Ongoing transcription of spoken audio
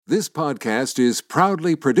This podcast is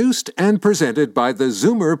proudly produced and presented by the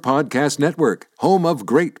Zoomer Podcast Network, home of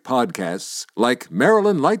great podcasts like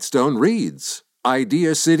Marilyn Lightstone Reads,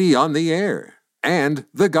 Idea City on the Air, and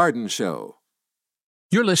The Garden Show.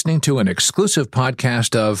 You're listening to an exclusive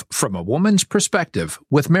podcast of From a Woman's Perspective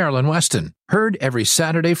with Marilyn Weston, heard every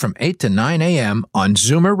Saturday from 8 to 9 a.m. on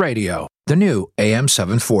Zoomer Radio, the new AM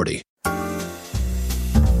 740.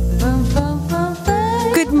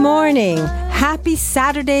 Good morning. Happy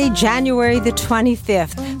Saturday, January the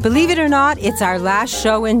 25th. Believe it or not, it's our last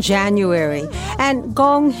show in January. And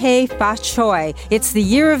Gong Hei Fa Choi. It's the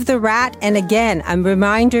year of the rat, and again, a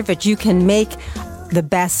reminder that you can make the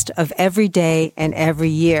best of every day and every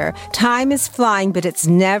year. Time is flying, but it's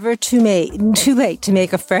never too late to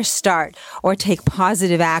make a fresh start or take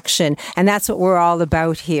positive action. And that's what we're all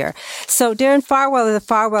about here. So Darren Farwell of the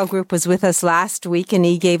Farwell Group was with us last week, and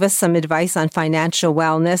he gave us some advice on financial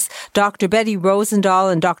wellness. Dr. Betty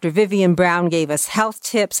Rosendahl and Dr. Vivian Brown gave us health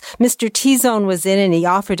tips. Mr. T-Zone was in, and he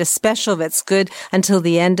offered a special that's good until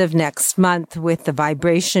the end of next month with the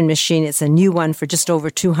vibration machine. It's a new one for just over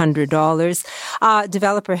 $200.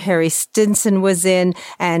 Developer Harry Stinson was in,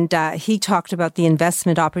 and he talked about the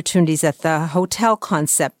investment opportunities at the hotel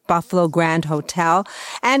concept, Buffalo Grand Hotel.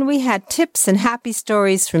 And we had tips and happy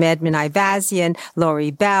stories from Edmund Ivazian,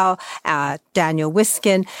 Lori Bell, Daniel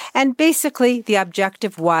Wiskin. And basically, the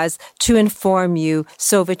objective was to inform you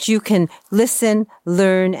so that you can listen,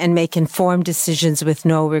 learn, and make informed decisions with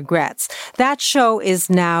no regrets. That show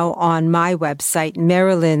is now on my website,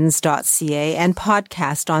 marilyns.ca, and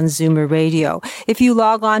podcast on Zoomer Radio. If you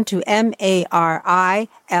log on to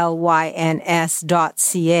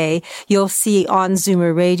marilyns.ca, you'll see on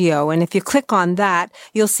Zoomer Radio. And if you click on that,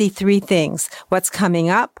 you'll see three things: what's coming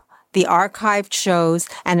up, the archived shows,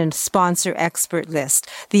 and a sponsor expert list.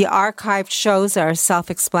 The archived shows are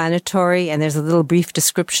self-explanatory, and there's a little brief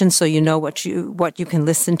description so you know what you can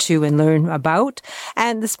listen to and learn about.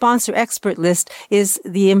 And the sponsor expert list is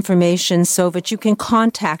the information so that you can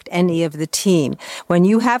contact any of the team. When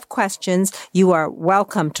you have questions, you are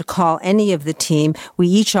welcome to call any of the team. We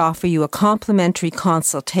each offer you a complimentary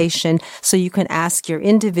consultation so you can ask your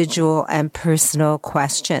individual and personal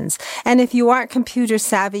questions. And if you aren't computer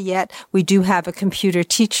savvy yet, we do have a computer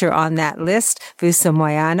teacher on that list, Vusa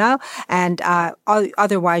Moyano, and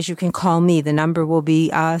otherwise you can call me. The number will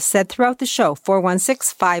be said throughout the show,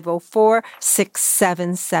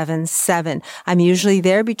 416-504-6777. I'm usually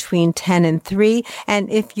there between 10 and 3, and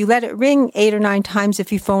if you let it ring 8 or 9 times,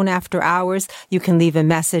 if you phone after hours, you can leave a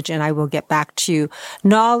message and I will get back to you.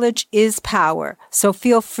 Knowledge is power, so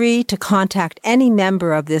feel free to contact any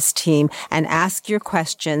member of this team and ask your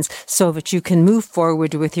questions so that you can move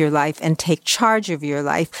forward with your life and take charge of your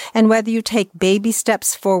life. And whether you take baby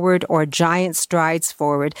steps forward or giant strides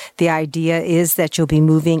forward, the idea is that you'll be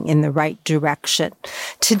moving in the right direction.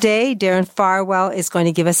 Today, Darren Farwell is going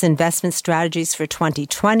to give us investment strategies for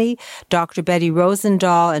 2020. Dr. Betty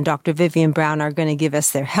Rosendahl and Dr. Vivian Brown are going to give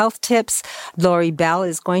us their health tips. Lori Bell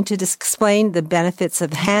is going to explain the benefits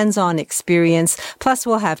of hands-on experience. Plus,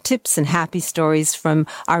 we'll have tips and happy stories from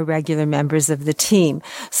our regular members of the team.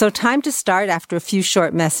 So time to start after a few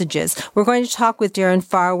short messages. We're going to talk with Darren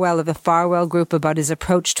Farwell of the Farwell Group about his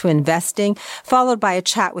approach to investing, followed by a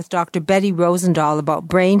chat with Dr. Betty Rosendahl about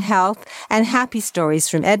brain health, and happy stories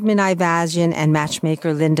from Edmund Ivazian and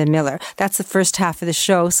matchmaker Linda Miller. That's the first half of the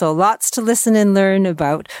show, so lots to listen and learn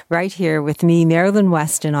about right here with me, Marilyn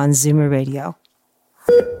Weston, on Zoomer Radio.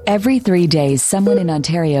 Every 3 days, someone in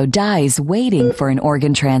Ontario dies waiting for an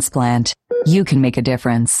organ transplant. You can make a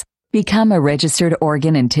difference. Become a registered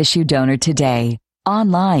organ and tissue donor today.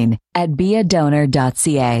 Online at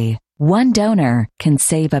beadonor.ca. One donor can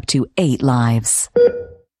save up to 8 lives.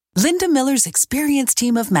 Linda Miller's experienced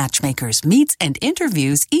team of matchmakers meets and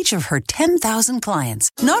interviews each of her 10,000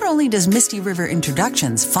 clients. Not only does Misty River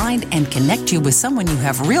Introductions find and connect you with someone you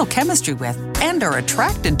have real chemistry with and are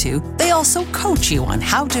attracted to, they also coach you on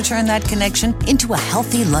how to turn that connection into a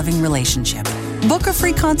healthy, loving relationship. Book a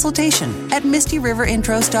free consultation at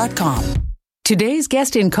MistyRiverIntros.com. Today's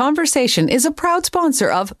guest in conversation is a proud sponsor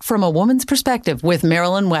of From a Woman's Perspective with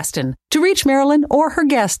Marilyn Weston. To reach Marilyn or her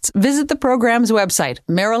guests, visit the program's website,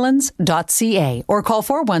 marilyns.ca, or call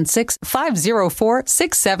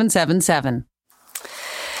 416-504-6777.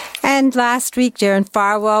 And last week, Darren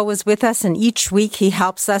Farwell was with us, and each week he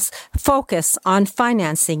helps us focus on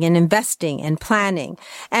financing and investing and planning.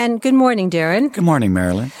 And good morning, Darren. Good morning,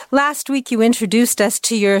 Marilyn. Last week, you introduced us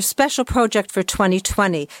to your special project for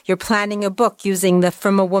 2020. You're planning a book using the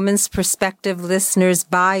From a Woman's Perspective listeners'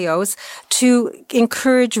 bios to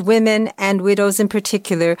encourage women and widows in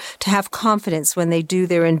particular to have confidence when they do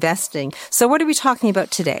their investing. So what are we talking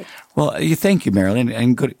about today? Well, thank you, Marilyn,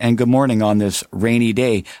 and good morning on this rainy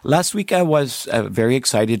day. Last week, I was very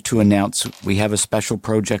excited to announce we have a special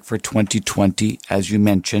project for 2020, as you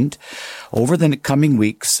mentioned. Over the coming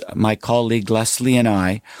weeks, my colleague Leslie and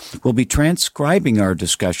I will be transcribing our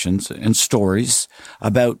discussions and stories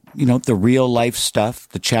about, the real life stuff,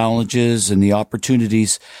 the challenges and the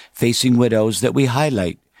opportunities facing widows that we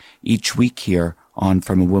highlight each week here on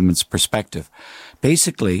From a Woman's Perspective.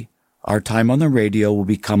 Basically, our time on the radio will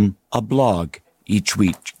become a blog each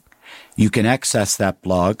week. You can access that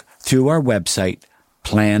blog through our website,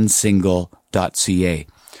 plansingle.ca.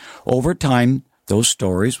 Over time, those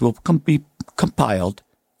stories will be compiled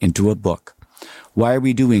into a book. Why are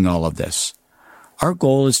we doing all of this? Our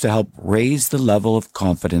goal is to help raise the level of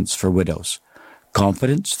confidence for widows.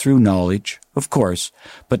 Confidence through knowledge, of course,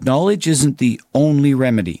 but knowledge isn't the only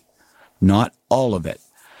remedy. Not all of it.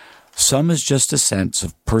 Some is just a sense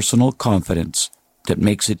of personal confidence that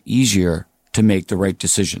makes it easier to make the right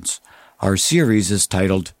decisions. Our series is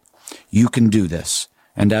titled, You Can Do This.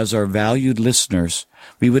 And as our valued listeners,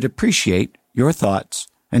 we would appreciate your thoughts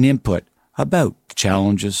and input about the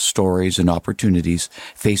challenges, stories, and opportunities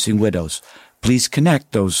facing widows. Please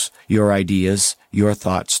connect your ideas, your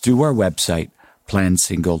thoughts through our website,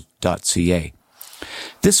 plansingle.ca.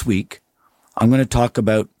 This week, I'm going to talk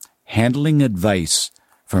about handling advice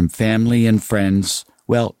from family and friends,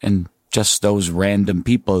 and just those random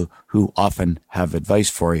people who often have advice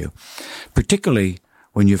for you. Particularly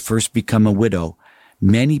when you first become a widow,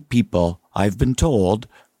 many people, I've been told,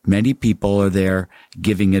 are there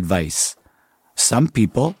giving advice. Some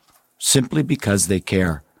people simply because they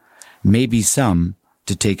care. Maybe some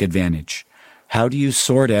to take advantage. How do you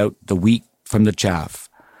sort out the wheat from the chaff?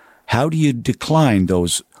 How do you decline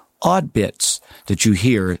those odd bits that you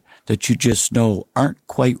hear that you just know aren't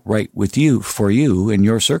quite right for you in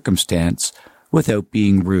your circumstance without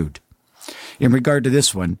being rude? In regard to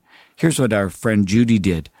this one, here's what our friend Judy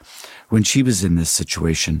did when she was in this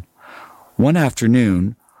situation. One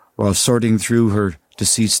afternoon, while sorting through her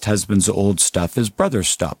deceased husband's old stuff, his brother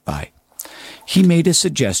stopped by. He made a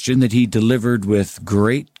suggestion that he delivered with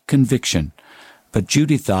great conviction, but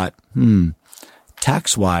Judy thought,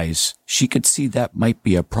 tax-wise, she could see that might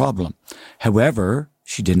be a problem. However,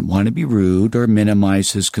 she didn't want to be rude or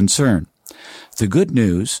minimize his concern. The good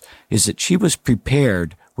news is that she was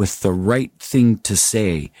prepared with the right thing to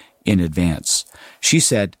say in advance. She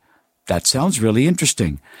said, "That sounds really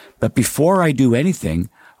interesting, but before I do anything,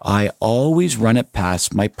 I always run it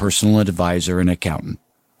past my personal advisor and accountant.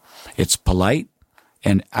 It's polite,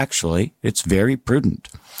 and actually, it's very prudent.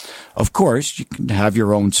 Of course, you can have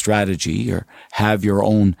your own strategy or have your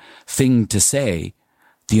own thing to say.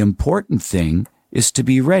 The important thing is to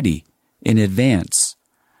be ready in advance."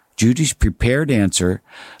 Judy's prepared answer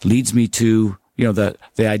leads me to, the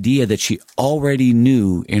idea that she already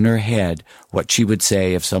knew in her head what she would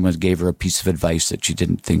say if someone gave her a piece of advice that she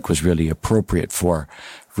didn't think was really appropriate for her.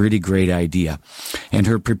 Really great idea. And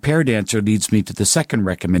her prepared answer leads me to the second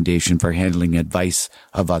recommendation for handling advice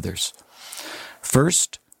of others.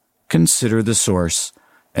 First, consider the source.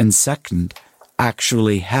 And second,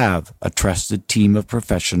 actually have a trusted team of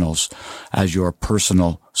professionals as your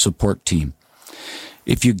personal support team.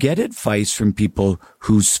 If you get advice from people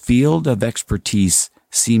whose field of expertise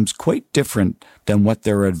seems quite different than what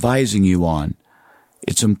they're advising you on,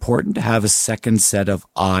 it's important to have a second set of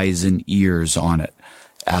eyes and ears on it.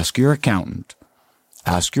 Ask your accountant.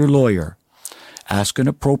 Ask your lawyer. Ask an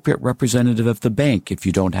appropriate representative of the bank if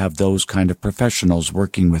you don't have those kind of professionals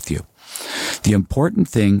working with you. The important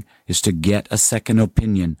thing is to get a second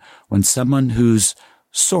opinion when someone whose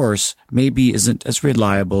source maybe isn't as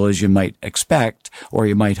reliable as you might expect or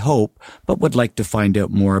you might hope, but would like to find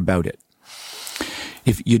out more about it.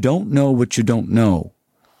 If you don't know what you don't know,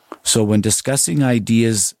 so when discussing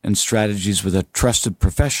ideas and strategies with a trusted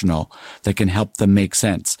professional that can help them make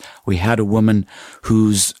sense, we had a woman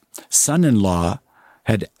whose son-in-law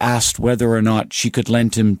had asked whether or not she could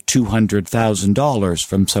lend him $200,000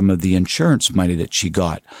 from some of the insurance money that she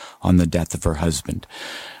got on the death of her husband.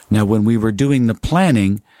 Now, when we were doing the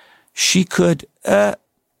planning, she could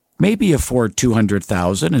maybe afford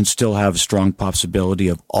 $200,000 and still have strong possibility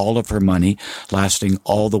of all of her money lasting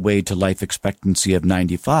all the way to life expectancy of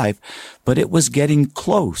 95, but it was getting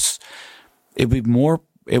close. It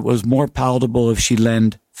was more palatable if she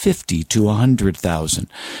lent 50 to 100,000.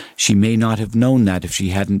 She may not have known that if she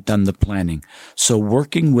hadn't done the planning. So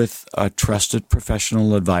working with a trusted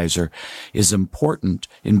professional advisor is important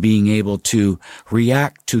in being able to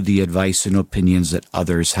react to the advice and opinions that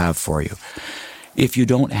others have for you. If you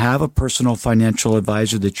don't have a personal financial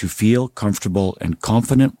advisor that you feel comfortable and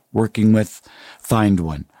confident working with, find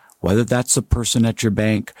one. Whether that's the person at your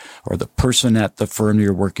bank or the person at the firm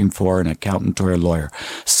you're working for, an accountant or a lawyer,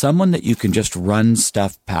 someone that you can just run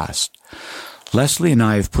stuff past. Leslie and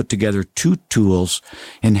I have put together 2 tools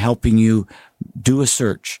in helping you do a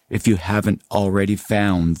search if you haven't already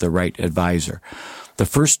found the right advisor. The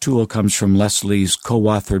first tool comes from Leslie's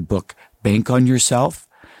co-authored book, Bank on Yourself.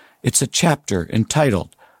 It's a chapter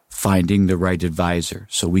entitled Finding the Right Advisor,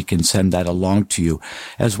 so we can send that along to you,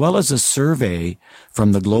 as well as a survey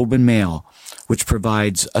from the Globe and Mail, which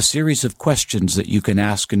provides a series of questions that you can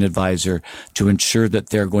ask an advisor to ensure that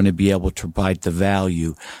they're going to be able to provide the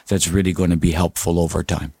value that's really going to be helpful over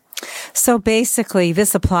time. So basically,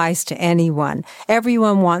 this applies to anyone.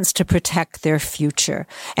 Everyone wants to protect their future.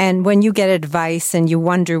 And when you get advice and you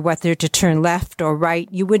wonder whether to turn left or right,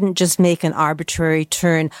 you wouldn't just make an arbitrary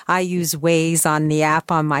turn. I use Waze on the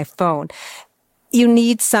app on my phone. You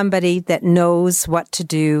need somebody that knows what to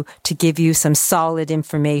do to give you some solid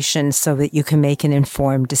information so that you can make an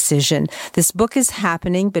informed decision. This book is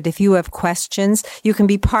happening, but if you have questions, you can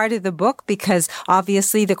be part of the book because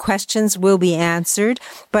obviously the questions will be answered,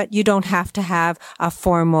 but you don't have to have a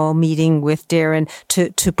formal meeting with Darren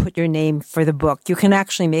to put your name for the book. You can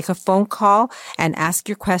actually make a phone call and ask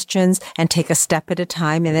your questions and take a step at a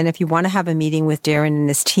time. And then if you want to have a meeting with Darren and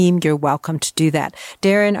his team, you're welcome to do that.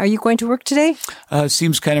 Darren, are you going to work today? It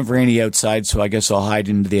seems kind of rainy outside, so I guess I'll hide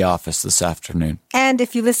into the office this afternoon. And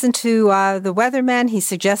if you listen to the weatherman, he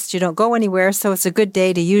suggests you don't go anywhere, so it's a good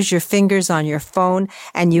day to use your fingers on your phone,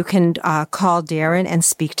 and you can call Darren and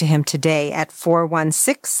speak to him today at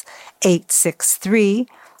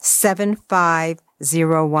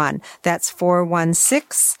 416-863-7501. That's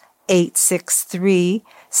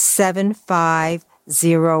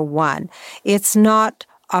 416-863-7501. It's not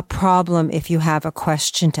a problem if you have a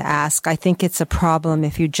question to ask. I think it's a problem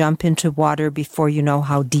if you jump into water before you know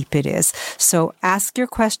how deep it is. So ask your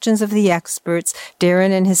questions of the experts.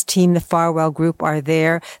 Darren and his team, the Farwell Group, are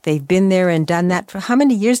there. They've been there and done that for how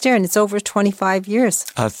many years, Darren? It's over 25 years.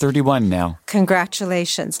 31 now.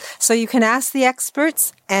 Congratulations. So you can ask the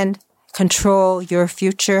experts and control your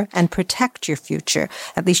future and protect your future,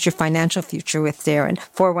 at least your financial future, with Darren.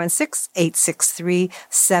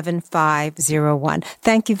 416-863-7501.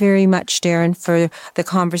 Thank you very much, Darren, for the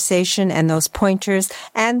conversation and those pointers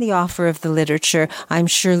and the offer of the literature. I'm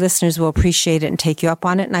sure listeners will appreciate it and take you up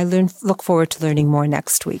on it, and I look forward to learning more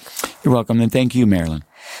next week. You're welcome, and thank you, Marilyn.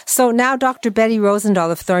 So now Dr. Betty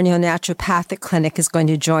Rosendahl of Thornhill Naturopathic Clinic is going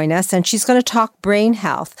to join us, and she's going to talk brain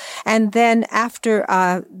health. And then after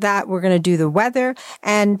that, we're going to do the weather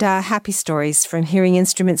and happy stories from hearing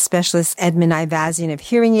instrument specialist Edmund Ivazian of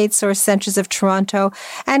Hearing Aid Source Centers of Toronto.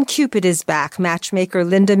 And Cupid is back. Matchmaker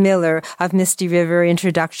Linda Miller of Misty River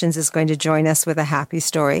Introductions is going to join us with a happy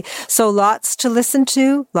story. So lots to listen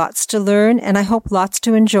to, lots to learn, and I hope lots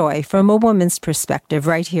to enjoy from a woman's perspective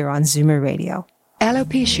right here on Zoomer Radio.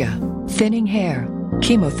 Alopecia, thinning hair,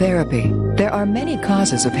 chemotherapy. There are many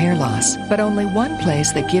causes of hair loss, but only one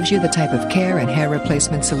place that gives you the type of care and hair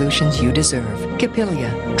replacement solutions you deserve.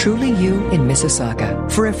 Capilia, Truly You in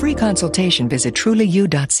Mississauga. For a free consultation, visit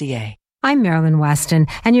trulyu.ca. I'm Marilyn Weston,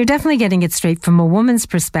 and you're definitely getting it straight from a woman's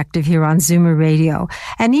perspective here on Zoomer Radio.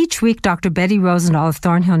 And each week, Dr. Betty Rosendahl of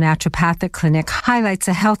Thornhill Naturopathic Clinic highlights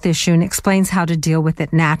a health issue and explains how to deal with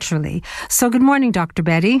it naturally. So good morning, Dr.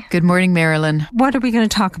 Betty. Good morning, Marilyn. What are we going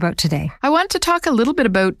to talk about today? I want to talk a little bit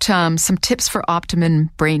about some tips for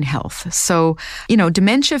optimum brain health. So,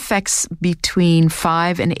 dementia affects between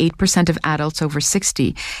 5 and 8% of adults over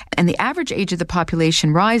 60, and the average age of the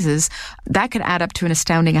population rises. That could add up to an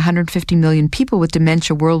astounding 150 million people with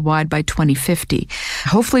dementia worldwide by 2050.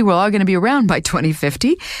 Hopefully, we're all going to be around by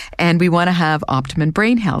 2050, and we want to have optimum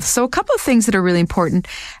brain health. So a couple of things that are really important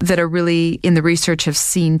that are really in the research have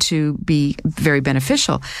seen to be very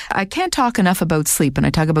beneficial. I can't talk enough about sleep, and I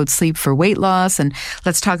talk about sleep for weight loss, and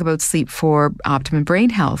let's talk about sleep for optimum brain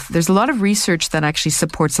health. There's a lot of research that actually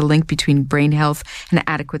supports a link between brain health and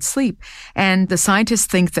adequate sleep. And the scientists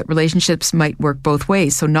think that relationships might work both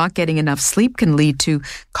ways. So not getting enough sleep can lead to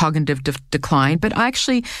cognitive decline. But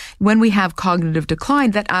actually, when we have cognitive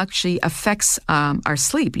decline, that actually affects our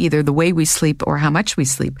sleep, either the way we sleep or how much we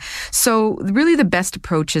sleep. So really the best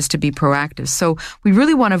approach is to be proactive. So we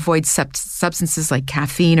really want to avoid substances like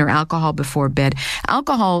caffeine or alcohol before bed.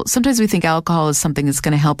 Alcohol, sometimes we think alcohol is something that's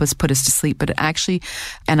going to help us put us to sleep, but it actually,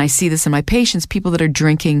 and I see this in my patients, people that are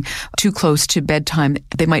drinking too close to bedtime,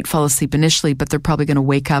 they might fall asleep initially, but they're probably going to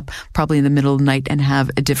wake up probably in the middle of the night and have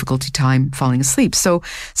a difficulty time falling asleep. So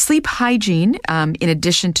sleep hygiene, in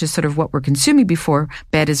addition to sort of what we're consuming before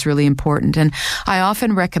bed, is really important. And I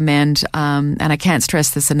often recommend, and I can't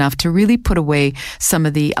stress this enough, to really put away some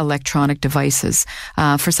of the electronic devices.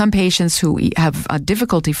 For some patients who have a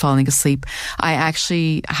difficulty falling asleep, I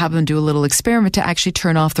actually have them do a little experiment to actually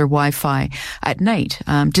turn off their Wi-Fi at night,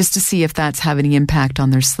 just to see if that's having any impact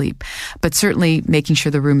on their sleep. But certainly making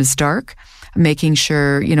sure the room is dark, making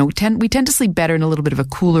sure, we tend to sleep better in a little bit of a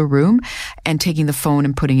cooler room, and taking the phone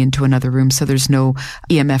and putting it into another room so there's no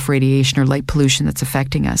EMF radiation or light pollution that's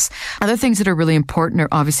affecting us. Other things that are really important are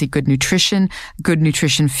obviously good nutrition. Good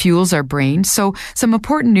nutrition fuels our brain. So some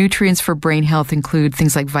important nutrients for brain health include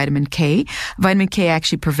things like vitamin K. Vitamin K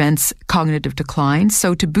actually prevents cognitive decline.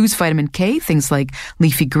 So to boost vitamin K, things like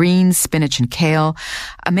leafy greens, spinach and kale.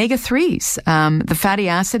 Omega-3s. The fatty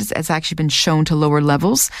acids has actually been shown to lower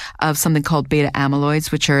levels of something called beta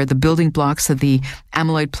amyloids, which are the building blocks of the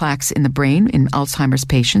amyloid plaques in the brain in Alzheimer's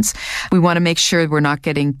patients. We want to make sure we're not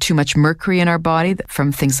getting too much mercury in our body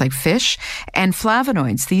from things like fish. And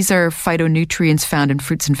flavonoids. These are phytonutrients found in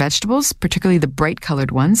fruits and vegetables, particularly the bright colored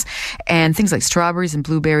ones, and things like strawberries and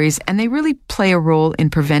blueberries. And they really play a role in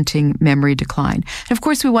preventing memory decline. And of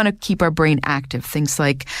course, we want to keep our brain active. Things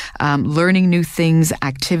like learning new things,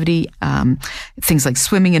 activity, things like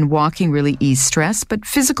swimming and walking really ease stress. But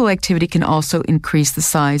physical activity can also increase the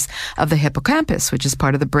size of the hippocampus, which is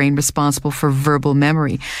part of the brain responsible for verbal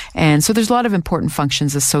memory. And so there's a lot of important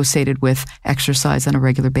functions associated with exercise on a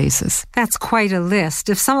regular basis. That's quite a list.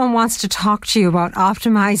 If someone wants to talk to you about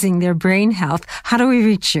optimizing their brain health, how do we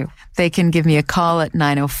reach you? They can give me a call at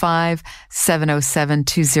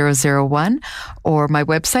 905-707-2001, or my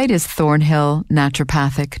website is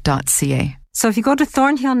thornhillnaturopathic.ca. So if you go to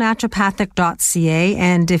thornhillnaturopathic.ca,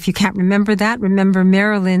 and if you can't remember that, remember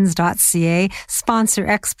Marylands.ca, sponsor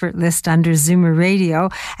expert list under Zoomer Radio,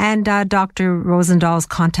 and Dr. Rosendal's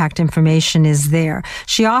contact information is there.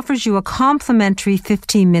 She offers you a complimentary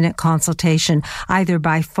 15-minute consultation, either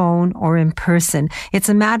by phone or in person. It's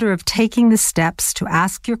a matter of taking the steps to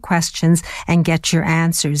ask your questions and get your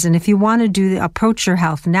answers. And if you want to approach your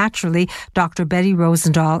health naturally, Dr. Betty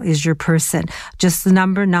Rosendal is your person. Just the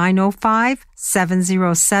number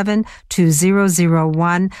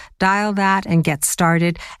 905-707-2001. Dial that and get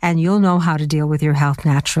started, and you'll know how to deal with your health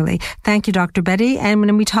naturally. Thank you, Dr. Betty. And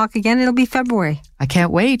when we talk again, it'll be February. I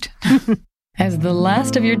can't wait. As the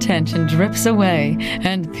last of your tension drips away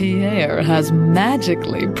and Pierre has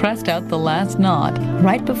magically pressed out the last knot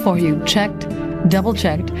right before you checked,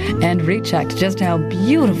 double-checked, and rechecked just how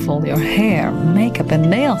beautiful your hair, makeup, and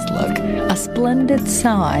nails look, a splendid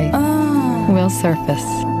sigh will surface.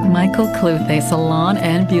 Michael Cluthe Salon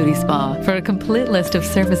and Beauty Spa. For a complete list of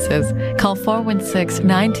services, call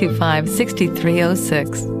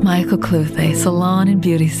 416-925-6306. Michael Cluthe Salon and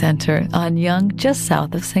Beauty Center on Yonge, just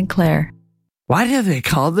south of St. Clair. Why do they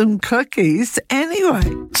call them cookies anyway?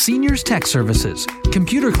 Seniors Tech Services.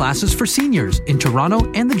 Computer classes for seniors in Toronto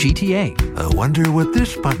and the GTA. I wonder what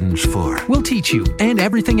this button's for. We'll teach you and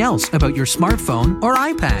everything else about your smartphone or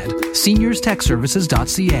iPad.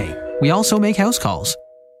 SeniorsTechServices.ca. We also make house calls.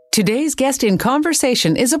 Today's guest in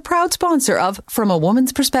conversation is a proud sponsor of From a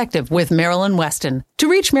Woman's Perspective with Marilyn Weston. To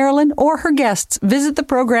reach Marilyn or her guests, visit the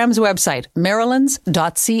program's website,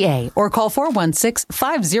 marylands.ca, or call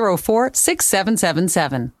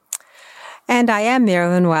 416-504-6777. And I am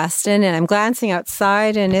Marilyn Weston, and I'm glancing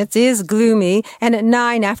outside, and it is gloomy. And at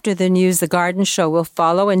 9 after the news, the garden show will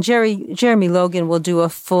follow, and Jeremy Logan will do a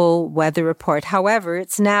full weather report. However,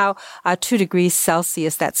 it's now 2 degrees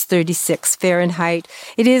Celsius. That's 36 Fahrenheit.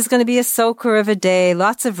 It is going to be a soaker of a day,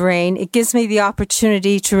 lots of rain. It gives me the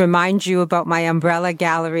opportunity to remind you about my umbrella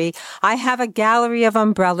gallery. I have a gallery of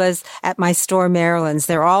umbrellas at my store, Maryland's.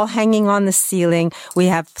 They're all hanging on the ceiling. We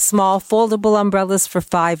have small foldable umbrellas for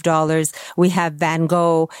 $5. We have Van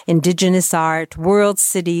Gogh, indigenous art, world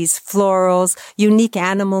cities, florals, unique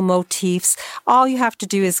animal motifs. All you have to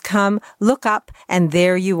do is come, look up, and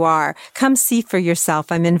there you are. Come see for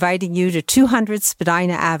yourself. I'm inviting you to 200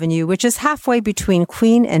 Spadina Avenue, which is halfway between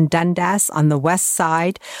Queen and Dundas on the west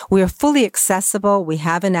side. We are fully accessible. We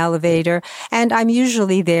have an elevator, and I'm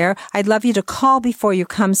usually there. I'd love you to call before you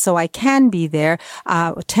come so I can be there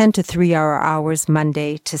 10 to 3 hours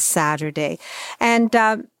Monday to Saturday. And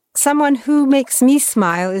someone who makes me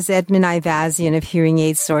smile is Edmund Ivazian of Hearing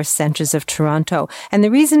Aid Source Centres of Toronto. And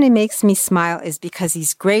the reason he makes me smile is because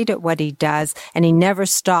he's great at what he does and he never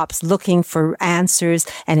stops looking for answers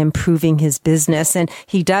and improving his business. And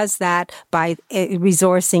he does that by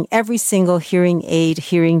resourcing every single hearing aid,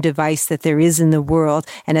 hearing device that there is in the world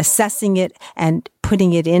and assessing it and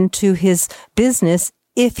putting it into his business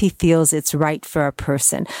if he feels it's right for a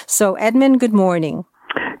person. So, Edmund, good morning.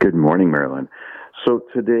 Good morning, Marilyn. So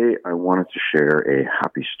today I wanted to share a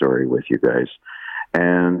happy story with you guys.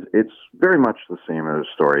 And it's very much the same as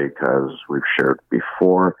a story because we've shared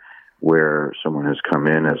before where someone has come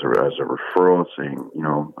in as a referral saying,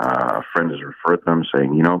 a friend has referred them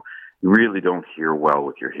saying, you really don't hear well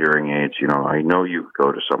with your hearing aids. I know you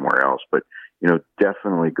go to somewhere else, but,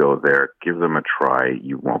 definitely go there. Give them a try.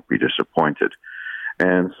 You won't be disappointed.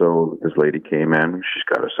 And so this lady came in. She's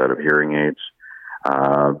got a set of hearing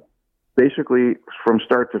aids. Basically, from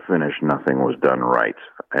start to finish, nothing was done right.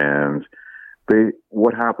 And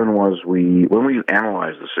what happened was when we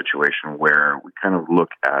analyzed the situation where we kind of look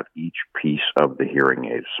at each piece of the hearing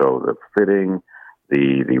aid, so the fitting,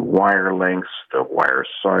 the wire lengths, the wire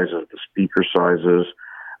sizes, the speaker sizes,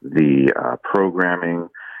 the programming,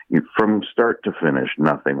 from start to finish,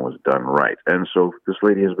 nothing was done right. And so this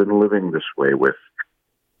lady has been living this way with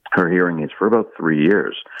her hearing aids for about 3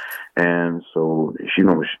 years. And so she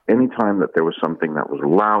knows anytime that there was something that was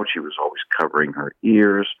loud, she was always covering her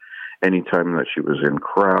ears. Anytime that she was in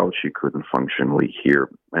crowd, she couldn't functionally hear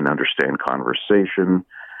and understand conversation.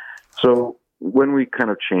 So when we kind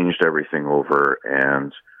of changed everything over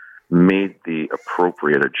and made the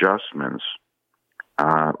appropriate adjustments,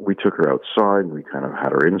 we took her outside, we kind of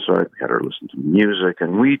had her inside, we had her listen to music,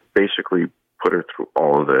 and we basically put her through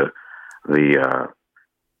all of the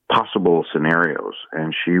possible scenarios,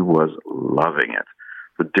 and she was loving it.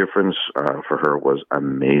 The difference for her was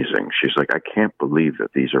amazing. She's like, I can't believe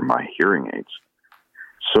that these are my hearing aids.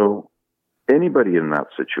 So anybody in that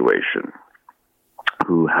situation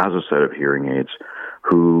who has a set of hearing aids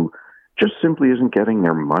who just simply isn't getting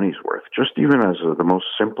their money's worth, just even as the most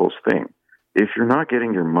simplest thing, if you're not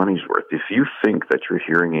getting your money's worth, if you think that your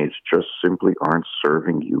hearing aids just simply aren't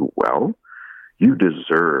serving you well, you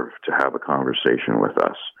deserve to have a conversation with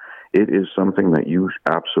us. It is something that you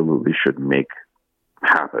absolutely should make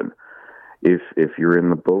happen. If you're in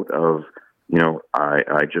the boat of,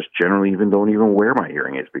 I just generally don't even wear my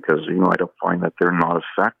hearing aids because, I don't find that they're not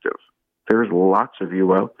effective. There's lots of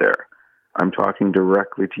you out there. I'm talking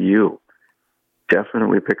directly to you.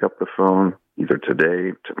 Definitely pick up the phone either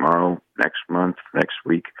today, tomorrow, next month, next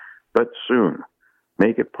week, but soon.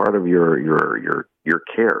 Make it part of your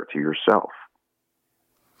care to yourself.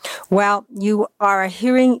 Well, you are a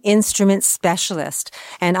hearing instrument specialist,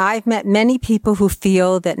 and I've met many people who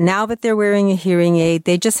feel that now that they're wearing a hearing aid,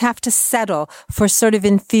 they just have to settle for sort of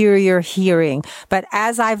inferior hearing. But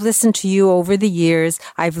as I've listened to you over the years,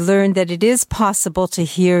 I've learned that it is possible to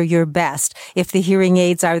hear your best if the hearing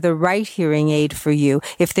aids are the right hearing aid for you,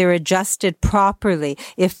 if they're adjusted properly,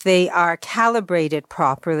 if they are calibrated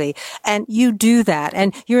properly. And you do that.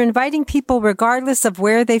 And you're inviting people, regardless of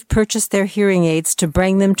where they've purchased their hearing aids, to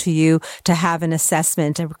bring them to you to have an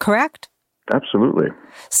assessment, correct? Absolutely.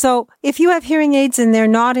 So if you have hearing aids and they're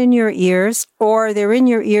not in your ears, or they're in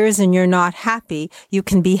your ears and you're not happy, you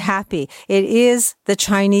can be happy. It is the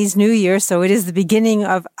Chinese New Year, so it is the beginning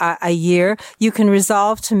of a year. You can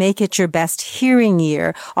resolve to make it your best hearing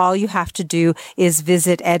year. All you have to do is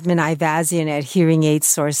visit Edmund Ivazian at Hearing Aid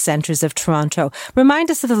Source Centres of Toronto. Remind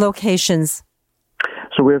us of the locations.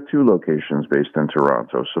 So we have two locations based in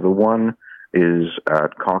Toronto. So the one is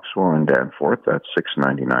at Coxwell and Danforth. That's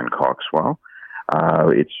 699 Coxwell.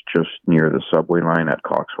 It's just near the subway line at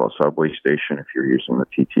Coxwell subway station if you're using the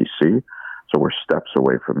TTC. So we're steps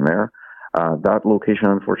away from there. That location,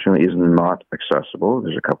 unfortunately, is not accessible.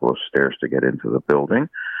 There's a couple of stairs to get into the building.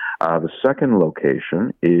 The second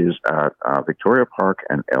location is at Victoria Park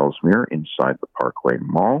and Ellesmere inside the Parkway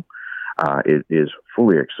Mall. It is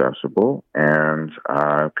fully accessible and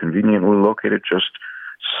conveniently located just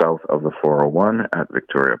south of the 401 at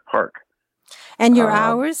Victoria Park. And your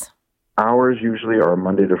hours? Hours usually are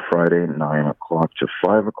Monday to Friday, 9 o'clock to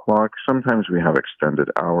 5 o'clock. Sometimes we have extended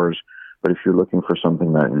hours. But if you're looking for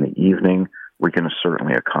something that in the evening, we can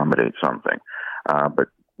certainly accommodate something. But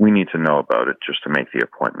we need to know about it just to make the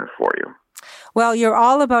appointment for you. Well, you're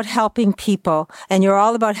all about helping people, and you're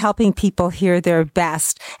all about helping people hear their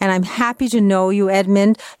best. And I'm happy to know you,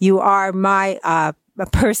 Edmund. You are my a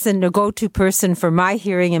go-to person for my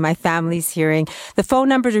hearing and my family's hearing. The phone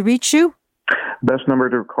number to reach you? Best number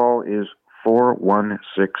to call is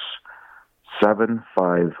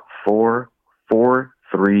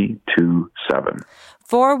 416-754-4327.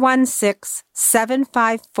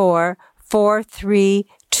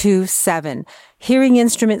 416-754-4327. Hearing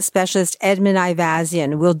instrument specialist Edmund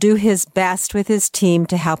Ivazian will do his best with his team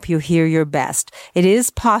to help you hear your best. It is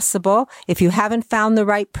possible. If you haven't found the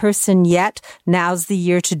right person yet, now's the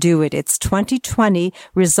year to do it. It's 2020.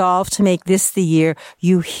 Resolve to make this the year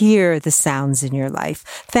you hear the sounds in your life.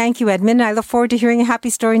 Thank you, Edmund. I look forward to hearing a happy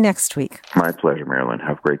story next week. My pleasure, Marilyn.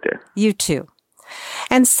 Have a great day. You too.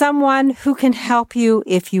 And someone who can help you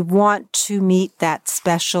if you want to meet that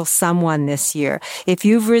special someone this year. If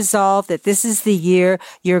you've resolved that this is the year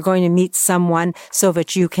you're going to meet someone so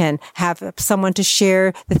that you can have someone to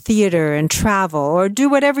share the theater and travel or do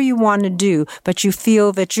whatever you want to do, but you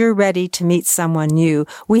feel that you're ready to meet someone new,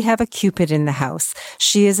 we have a Cupid in the house.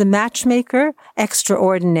 She is a matchmaker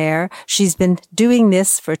extraordinaire. She's been doing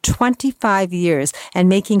this for 25 years and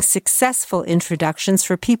making successful introductions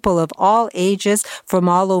for people of all ages from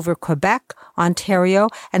all over Quebec, Ontario,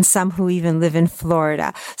 and some who even live in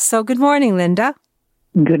Florida. So good morning, Linda.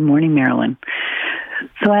 Good morning, Marilyn.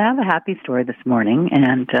 So I have a happy story this morning,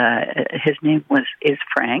 and his name is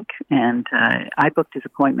Frank, and I booked his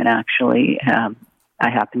appointment, actually. I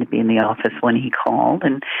happened to be in the office when he called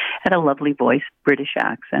and had a lovely voice, British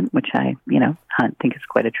accent, which I think is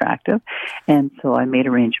quite attractive. And so I made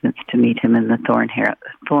arrangements to meet him in the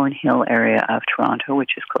Thornhill area of Toronto,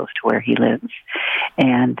 which is close to where he lives.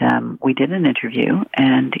 And we did an interview,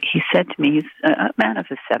 and he said to me, he's a man of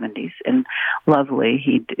his 70s and lovely.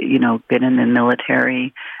 He'd, been in the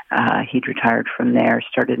military. He'd retired from there,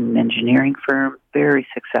 started an engineering firm, very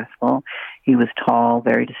successful. He was tall,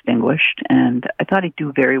 very distinguished, and I thought he'd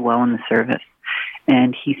do very well in the service.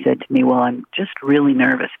 And he said to me, well, I'm just really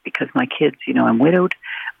nervous because my kids, I'm widowed.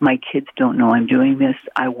 My kids don't know I'm doing this.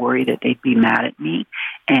 I worry that they'd be mad at me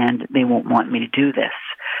and they won't want me to do this.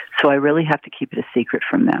 So I really have to keep it a secret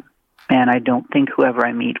from them. And I don't think whoever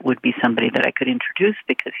I meet would be somebody that I could introduce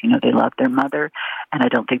because, they love their mother. And I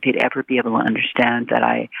don't think they'd ever be able to understand that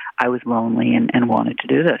I was lonely and wanted to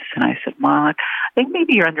do this. And I said, well, I think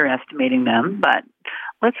maybe you're underestimating them, but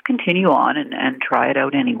let's continue on and try it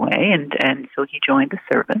out anyway. And so he joined the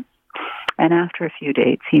service. And after a few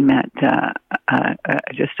dates, he met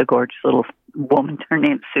just a gorgeous little woman. Her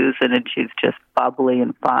name's Susan, and she's just bubbly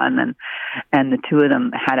and fun. And the two of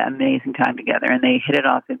them had an amazing time together, and they hit it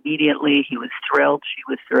off immediately. He was thrilled. She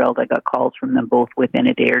was thrilled. I got calls from them both within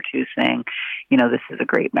a day or two saying, this is a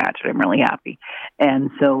great match, and I'm really happy. And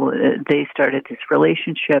so they started this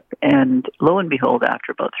relationship, and lo and behold,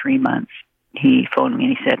 after about 3 months, he phoned me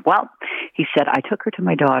and he said, I took her to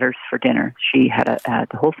my daughter's for dinner. She had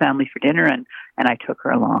the whole family for dinner, and I took her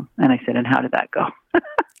along. And I said, and how did that go?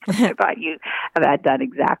 I thought you had done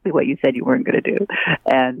exactly what you said you weren't going to do.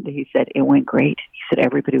 And he said, it went great. He said,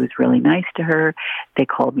 everybody was really nice to her. They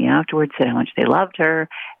called me afterwards, said how much they loved her,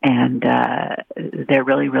 and they're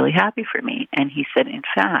really, really happy for me. And he said, in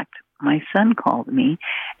fact, my son called me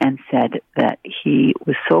and said that he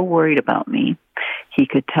was so worried about me. He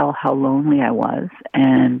could tell how lonely I was,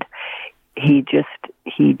 and he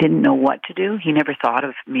didn't know what to do. He never thought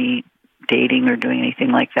of me dating or doing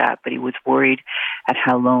anything like that, but he was worried at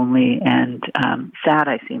how lonely and sad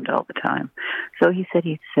I seemed all the time. So he said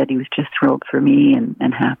he was just thrilled for me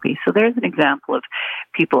and happy. So there's an example of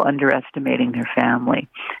people underestimating their family.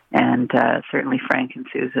 And certainly Frank and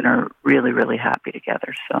Susan are really, really happy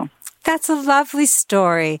together. So that's a lovely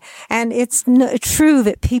story. And it's true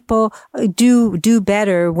that people do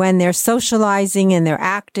better when they're socializing and they're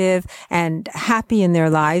active and happy in their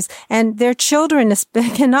lives. And their children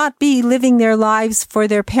cannot be living their lives for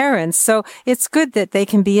their parents. So it's good that they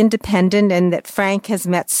can be independent and that Frank has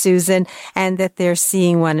met Susan and that they're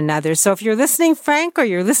seeing one another. So if you're listening, Frank, or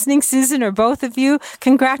you're listening, Susan, or both of you,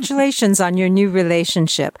 congratulations on your new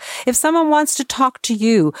relationship. If someone wants to talk to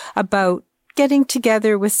you about getting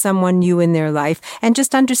together with someone new in their life and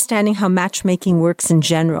just understanding how matchmaking works in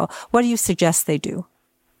general, what do you suggest they do?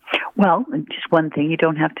 Well, just one thing, you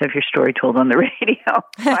don't have to have your story told on the radio.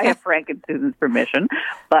 I have Frank and Susan's permission.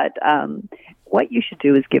 But what you should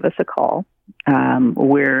do is give us a call.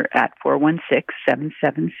 We're at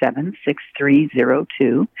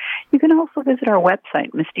 416-777-6302. You can also visit our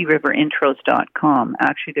website, MistyRiverIntros.com.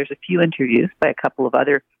 Actually, there's a few interviews by a couple of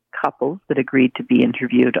other couples that agreed to be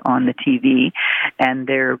interviewed on the TV, and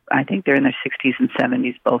I think they're in their 60s and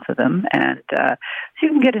 70s, both of them, and so you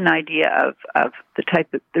can get an idea of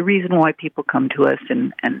the reason why people come to us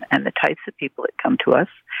and the types of people that come to us.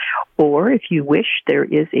 Or if you wish, there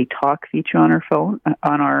is a talk feature on our phone,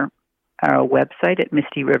 on our website at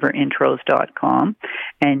MistyRiverIntros.com.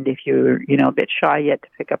 And if you're, a bit shy yet to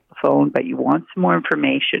pick up the phone, but you want some more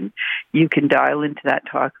information, you can dial into that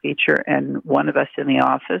talk feature, and one of us in the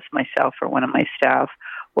office, myself or one of my staff,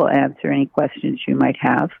 will answer any questions you might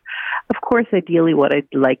have. Of course, ideally, what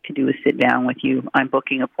I'd like to do is sit down with you. I'm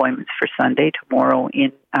booking appointments for Sunday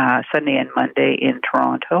and Monday in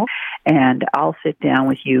Toronto, and I'll sit down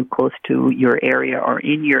with you close to your area or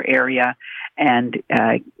in your area, and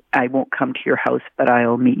I won't come to your house, but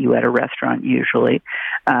I'll meet you at a restaurant usually,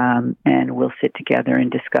 and we'll sit together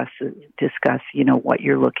and discuss, what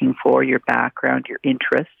you're looking for, your background, your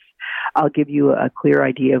interests. I'll give you a clear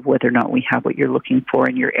idea of whether or not we have what you're looking for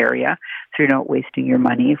in your area, so you're not wasting your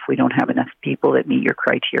money if we don't have enough people that meet your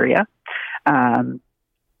criteria.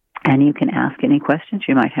 And you can ask any questions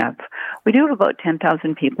you might have. We do have about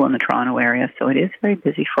 10,000 people in the Toronto area, so it is very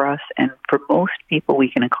busy for us. And for most people,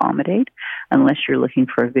 we can accommodate, unless you're looking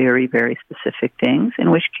for very, very specific things,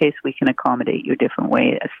 in which case we can accommodate you a different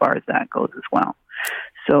way as far as that goes as well.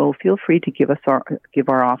 So feel free to give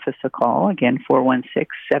our office a call, again,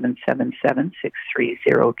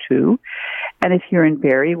 416-777-6302. And if you're in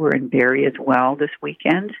Barrie, we're in Barrie as well this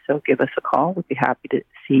weekend, so give us a call. We'd be happy to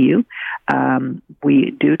see you.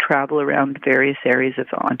 We do travel around various areas of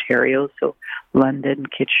Ontario, so London,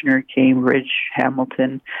 Kitchener, Cambridge,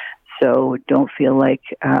 Hamilton. So don't feel like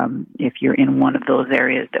if you're in one of those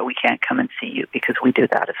areas that we can't come and see you, because we do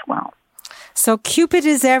that as well. So Cupid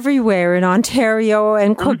is everywhere in Ontario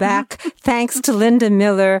and Quebec, thanks to Linda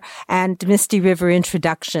Miller and Misty River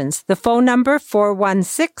Introductions. The phone number,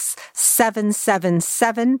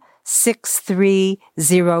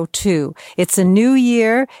 416-777-6302. It's a new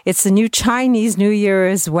year. It's a new Chinese New Year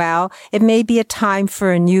as well. It may be a time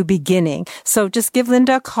for a new beginning. So just give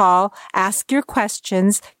Linda a call, ask your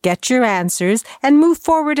questions, get your answers, and move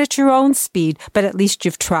forward at your own speed, but at least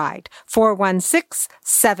you've tried.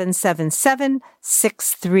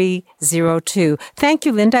 416-777-6302. Thank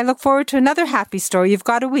you, Linda. I look forward to another happy story. You've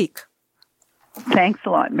got a week. Thanks a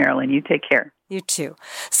lot, Marilyn. You take care. You too.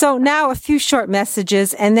 So now a few short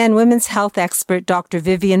messages, and then women's health expert Dr.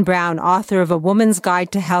 Vivian Brown, author of A Woman's Guide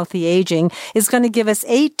to Healthy Aging, is going to give us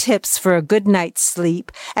 8 tips for a good night's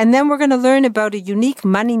sleep. And then we're going to learn about a unique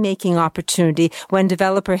money-making opportunity when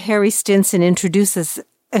developer Harry Stinson introduces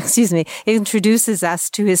us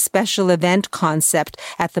to his special event concept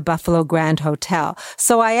at the Buffalo Grand Hotel.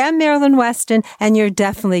 So I am Marilyn Weston, and you're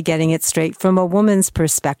definitely getting it straight from a woman's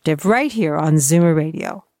perspective right here on Zoomer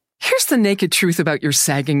Radio. Here's the naked truth about your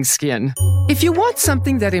sagging skin. If you want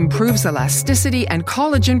something that improves elasticity and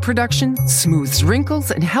collagen production, smooths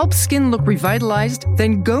wrinkles, and helps skin look revitalized,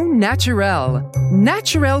 then go Naturel.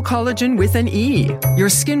 Naturel Collagen with an E. Your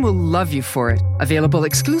skin will love you for it. Available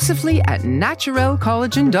exclusively at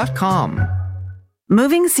naturelcollagen.com.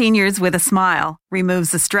 Moving seniors with a smile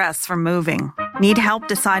removes the stress from moving. Need help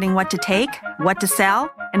deciding what to take, what to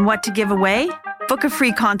sell, and what to give away? Book a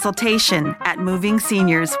free consultation at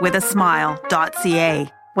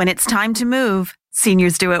movingseniorswithasmile.ca. When it's time to move,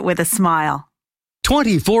 seniors do it with a smile.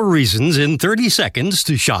 24 reasons in 30 seconds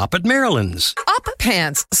to shop at Maryland's. Up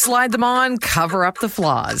pants. Slide them on, cover up the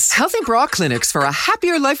flaws. Healthy bra clinics for a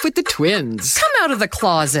happier life with the twins. Come out of the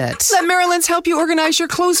closet. Let Maryland's help you organize your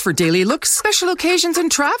clothes for daily looks, special occasions,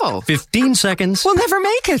 and travel. 15 seconds. We'll never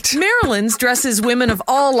make it. Maryland's dresses women of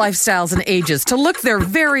all lifestyles and ages to look their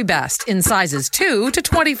very best in sizes 2 to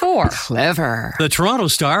 24. Clever. The Toronto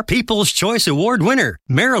Star People's Choice Award winner.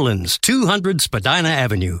 Maryland's, 200 Spadina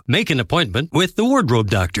Avenue. Make an appointment with the wardrobe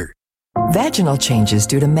doctor. Vaginal changes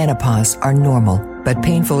due to menopause are normal, but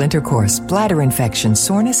painful intercourse, bladder infection,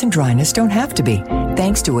 soreness, and dryness don't have to be,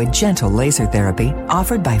 thanks to a gentle laser therapy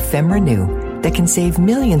offered by FemRenew that can save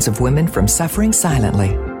millions of women from suffering silently.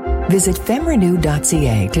 Visit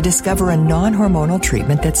femrenew.ca to discover a non-hormonal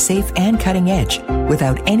treatment that's safe and cutting edge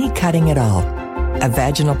without any cutting at all. A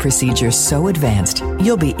vaginal procedure so advanced,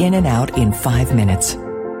 you'll be in and out in 5 minutes.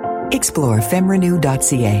 Explore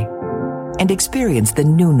femrenew.ca and experience the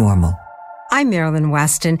new normal. I'm Marilyn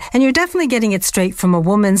Weston, and you're definitely getting it straight from a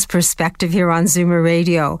woman's perspective here on Zoomer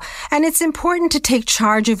Radio. And it's important to take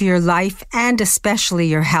charge of your life and especially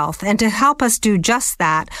your health. And to help us do just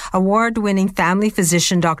that, award-winning family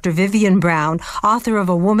physician Dr. Vivian Brown, author of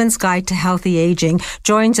A Woman's Guide to Healthy Aging,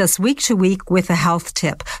 joins us week to week with a health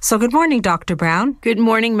tip. So good morning, Dr. Brown. Good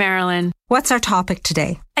morning, Marilyn. What's our topic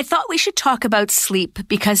today? I thought we should talk about sleep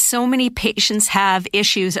because so many patients have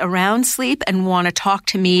issues around sleep and want to talk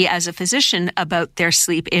to me as a physician about their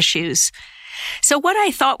sleep issues. So what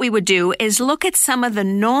I thought we would do is look at some of the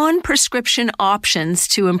non-prescription options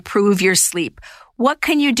to improve your sleep. What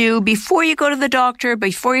can you do before you go to the doctor,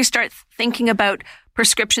 before you start thinking about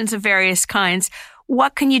prescriptions of various kinds?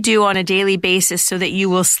 What can you do on a daily basis so that you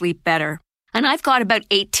will sleep better? And I've got about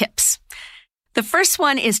 8 tips. The first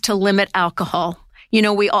one is to limit alcohol. You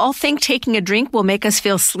know, we all think taking a drink will make us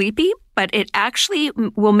feel sleepy, but it actually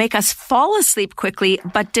will make us fall asleep quickly,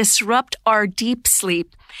 but disrupt our deep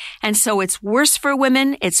sleep. And so it's worse for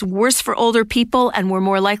women, it's worse for older people, and we're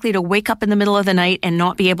more likely to wake up in the middle of the night and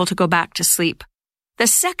not be able to go back to sleep. The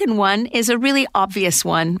second one is a really obvious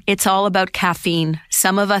one. It's all about caffeine.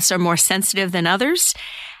 Some of us are more sensitive than others.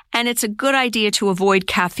 And it's a good idea to avoid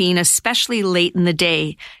caffeine, especially late in the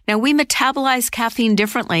day. Now, we metabolize caffeine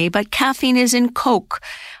differently, but caffeine is in Coke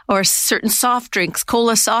or certain soft drinks,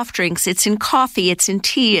 cola soft drinks. It's in coffee, it's in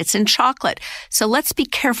tea, it's in chocolate. So let's be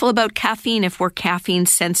careful about caffeine if we're caffeine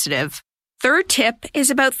sensitive. Third tip is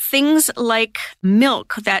about things like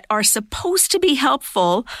milk that are supposed to be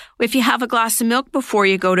helpful if you have a glass of milk before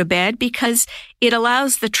you go to bed because it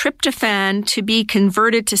allows the tryptophan to be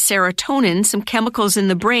converted to serotonin, some chemicals in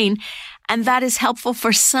the brain, and that is helpful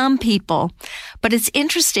for some people. But it's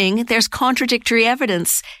interesting, there's contradictory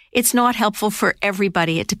evidence. It's not helpful for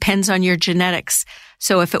everybody. It depends on your genetics.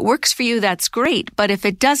 So if it works for you, that's great. But if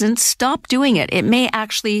it doesn't, stop doing it. It may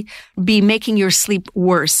actually be making your sleep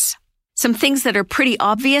worse. Some things that are pretty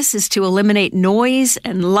obvious is to eliminate noise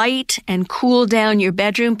and light and cool down your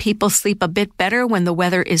bedroom. People sleep a bit better when the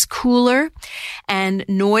weather is cooler, and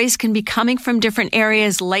noise can be coming from different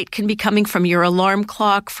areas. Light can be coming from your alarm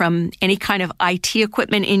clock, from any kind of IT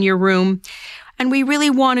equipment in your room. And we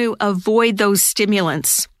really want to avoid those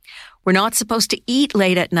stimulants. We're not supposed to eat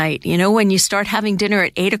late at night. You know, when you start having dinner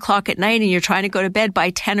at 8 o'clock at night and you're trying to go to bed by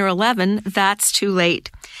 10 or 11, that's too late.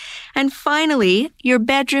 And finally, your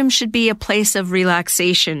bedroom should be a place of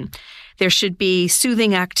relaxation. There should be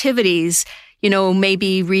soothing activities, you know,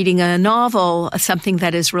 maybe reading a novel, something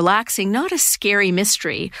that is relaxing, not a scary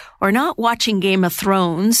mystery, or not watching Game of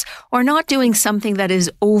Thrones, or not doing something that is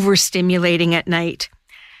overstimulating at night.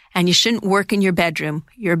 And you shouldn't work in your bedroom.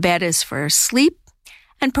 Your bed is for sleep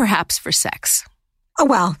and perhaps for sex. Oh,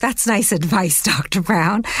 well, that's nice advice, Dr.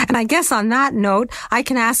 Brown. And I guess on that note, I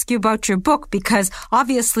can ask you about your book because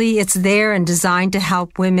obviously it's there and designed to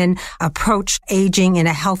help women approach aging in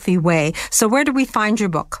a healthy way. So where do we find your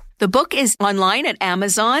book? The book is online at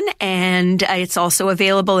Amazon, and it's also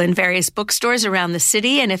available in various bookstores around the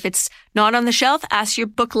city. And if it's not on the shelf, ask your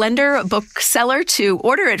book lender, bookseller to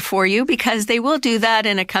order it for you because they will do that,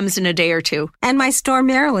 and it comes in a day or two. And my store,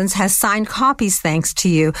 Marilyn's, has signed copies thanks to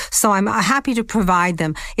you, so I'm happy to provide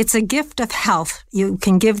them. It's a gift of health. You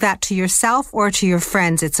can give that to yourself or to your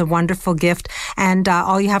friends. It's a wonderful gift, and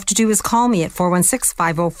all you have to do is call me at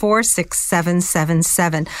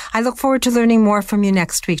 416-504-6777. I look forward to learning more from you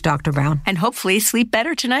next week, Dr. Brown. And hopefully sleep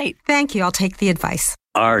better tonight. Thank you. I'll take the advice.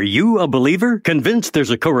 Are you a believer? Convinced there's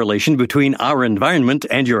a correlation between our environment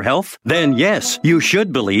and your health? Then yes, you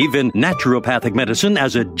should believe in naturopathic medicine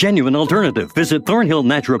as a genuine alternative. Visit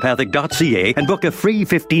thornhillnaturopathic.ca and book a free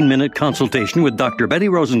 15-minute consultation with Dr. Betty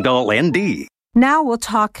Rosendahl, ND. Now we'll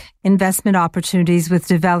talk investment opportunities with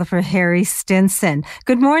developer Harry Stinson.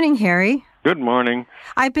 Good morning, Harry. Good morning.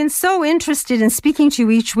 I've been so interested in speaking to you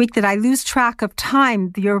each week that I lose track of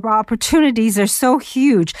time. Your opportunities are so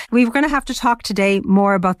huge. We're going to have to talk today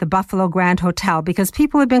more about the Buffalo Grand Hotel because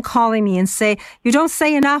people have been calling me and say, you don't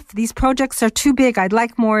say enough. These projects are too big. I'd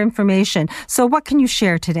like more information. So what can you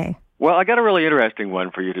share today? Well, I got a really interesting one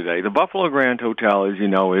for you today. The Buffalo Grand Hotel, as you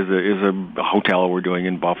know, is a hotel we're doing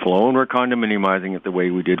in Buffalo, and we're condominiumizing it the way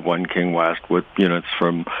we did One King West with units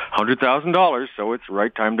from $100,000, so it's the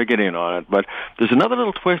right time to get in on it. But there's another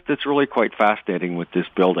little twist that's really quite fascinating with this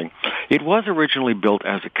building. It was originally built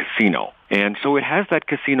as a casino, and so it has that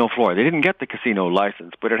casino floor. They didn't get the casino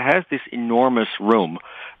license, but it has this enormous room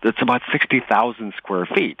that's about 60,000 square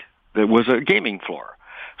feet that was a gaming floor.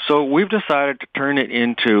 So we've decided to turn it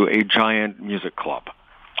into a giant music club.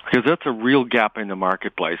 because that's a real gap in the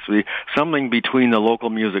marketplace. Something between the local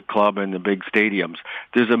music club and the big stadiums.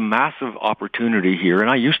 There's a massive opportunity here, and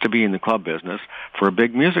I used to be in the club business for a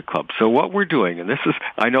big music club. So what we're doing, and this is,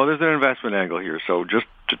 I know there's an investment angle here, so just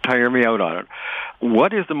to tire me out on it.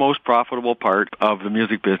 What is the most profitable part of the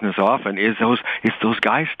music business often is those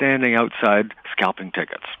guys standing outside scalping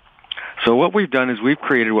tickets. So what we've done is we've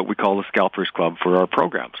created what we call the Scalpers Club for our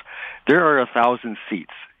programs. There are 1,000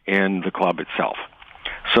 seats in the club itself.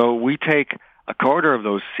 So we take a quarter of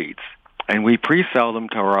those seats and we pre-sell them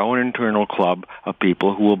to our own internal club of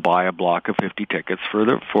people who will buy a block of 50 tickets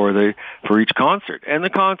for each concert. And the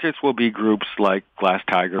concerts will be groups like Glass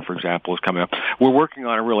Tiger, for example, is coming up. We're working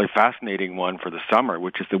on a really fascinating one for the summer,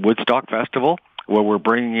 which is the Woodstock Festival, where we're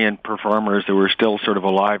bringing in performers that were still sort of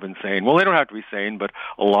alive and sane. Well, they don't have to be sane, but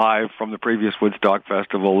alive from the previous Woodstock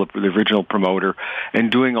Festival, the original promoter,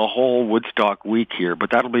 and doing a whole Woodstock week here. But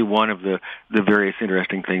that'll be one of the various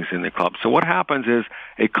interesting things in the club. So what happens is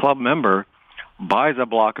a club member buys a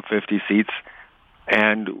block of 50 seats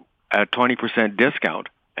and at 20% discount,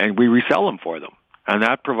 and we resell them for them. And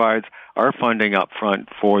that provides our funding up front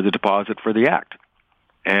for the deposit for the act.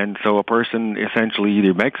 And so a person essentially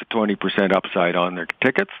either makes a 20% upside on their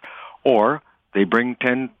tickets, or they bring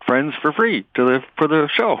 10 friends for free for the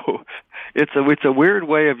show. It's a weird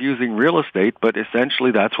way of using real estate, but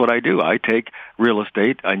essentially that's what I do. I take real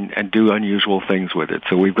estate and do unusual things with it.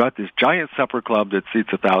 So we've got this giant supper club that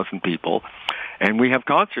seats 1,000 people, and we have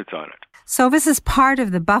concerts on it. So this is part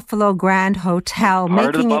of the Buffalo Grand Hotel,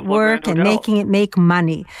 making it work and making it make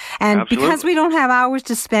money. And because we don't have hours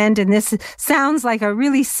to spend, and this sounds like a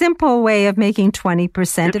really simple way of making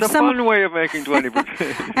 20%. It's a fun way of making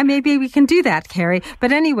 20%. And maybe we can do that, Carrie.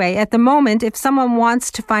 But anyway, at the moment, if someone wants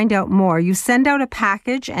to find out more, you send out a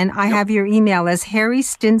package, and I have your email as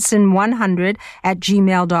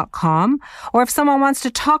harrystinson100@gmail.com. Or if someone wants to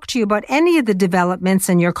talk to you about any of the developments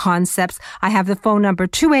and your concepts, I have the phone number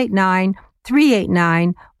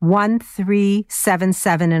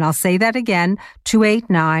 289-389-1377. And I'll say that again,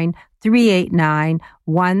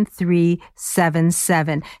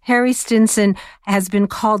 289-389-1377. Harry Stinson has been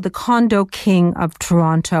called the condo king of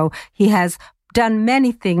Toronto. He has done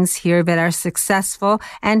many things here that are successful,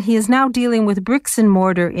 and he is now dealing with bricks and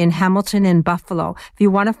mortar in Hamilton and Buffalo. If you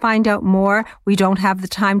want to find out more, we don't have the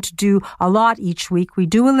time to do a lot each week. We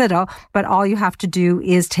do a little, but all you have to do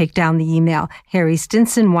is take down the email,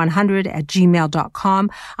 harrystinson100@gmail.com.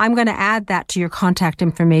 I'm going to add that to your contact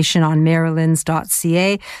information on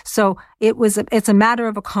marilyns.ca. So it's a matter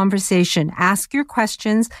of a conversation. Ask your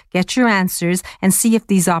questions, get your answers, and see if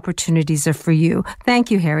these opportunities are for you.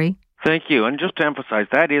 Thank you, Harry. Thank you. And just to emphasize,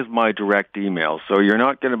 that is my direct email. So you're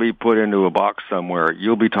not going to be put into a box somewhere.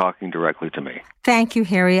 You'll be talking directly to me. Thank you,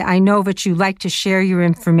 Harry. I know that you like to share your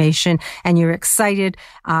information and you're excited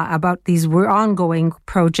about these ongoing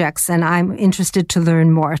projects, and I'm interested to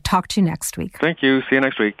learn more. Talk to you next week. Thank you. See you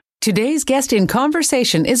next week. Today's guest in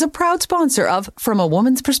conversation is a proud sponsor of From a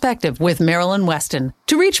Woman's Perspective with Marilyn Weston.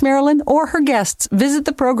 To reach Marilyn or her guests, visit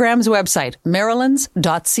the program's website,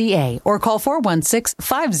 marilyns.ca, or call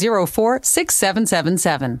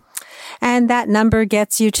 416-504-6777. And that number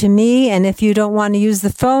gets you to me. And if you don't want to use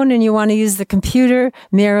the phone and you want to use the computer,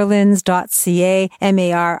 marilyns.ca,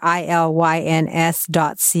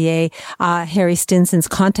 marilyns.ca. Harry Stinson's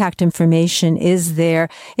contact information is there.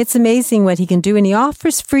 It's amazing what he can do. And he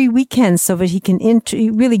offers free weekends so that he can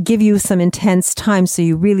really give you some intense time so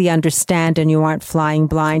you really understand and you aren't flying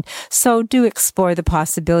blind. So do explore the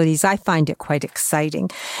possibilities. I find it quite exciting.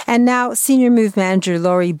 And now Senior Move Manager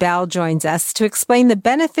Lori Bell joins us to explain the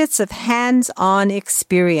benefits of hands-on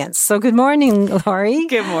experience. So good morning, Lori.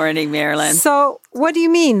 Good morning, Marilyn. So what do you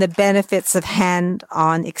mean, the benefits of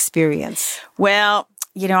hands-on experience? Well,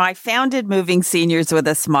 I founded Moving Seniors with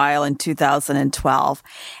a Smile in 2012,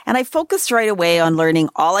 and I focused right away on learning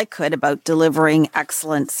all I could about delivering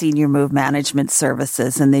excellent senior move management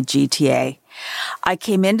services in the GTA. I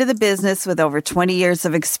came into the business with over 20 years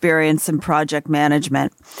of experience in project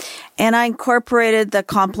management, and I incorporated the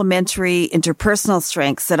complementary interpersonal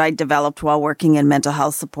strengths that I developed while working in mental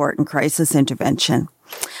health support and crisis intervention.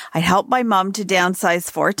 I helped my mom to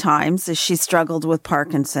downsize 4 times as she struggled with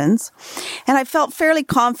Parkinson's, and I felt fairly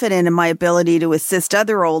confident in my ability to assist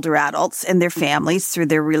other older adults and their families through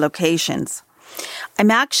their relocations.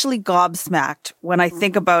 I'm actually gobsmacked when I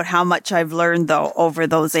think about how much I've learned, though, over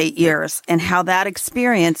those 8 years, and how that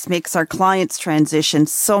experience makes our clients' transition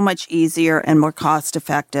so much easier and more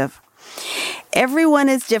cost-effective. Everyone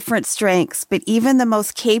has different strengths, but even the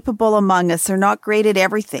most capable among us are not great at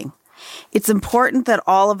everything. It's important that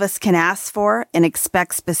all of us can ask for and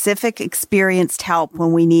expect specific experienced help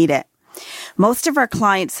when we need it. Most of our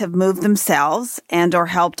clients have moved themselves and or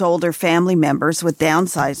helped older family members with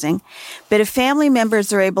downsizing. But if family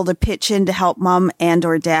members are able to pitch in to help mom and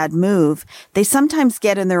or dad move, they sometimes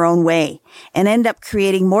get in their own way and end up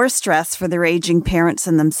creating more stress for their aging parents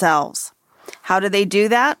and themselves. How do they do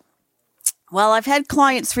that? Well, I've had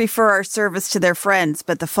clients refer our service to their friends,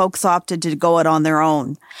 but the folks opted to go it on their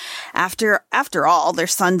own. After all, their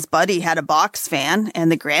son's buddy had a box fan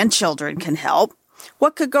and the grandchildren can help.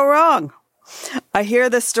 What could go wrong? I hear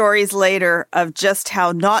the stories later of just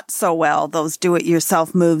how not so well those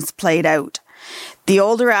do-it-yourself moves played out. The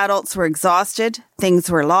older adults were exhausted,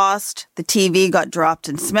 things were lost, the TV got dropped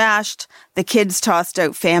and smashed, the kids tossed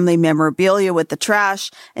out family memorabilia with the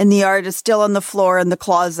trash, and the art is still on the floor in the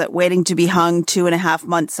closet waiting to be hung 2.5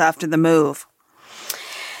 months after the move.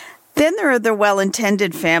 Then there are the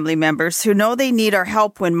well-intended family members who know they need our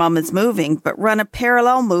help when mom is moving, but run a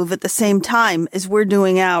parallel move at the same time as we're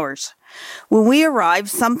doing ours. When we arrive,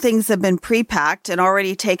 some things have been pre-packed and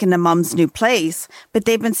already taken to mom's new place, but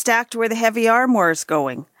they've been stacked where the heavy armoire is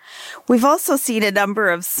going. We've also seen a number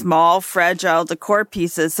of small, fragile decor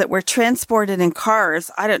pieces that were transported in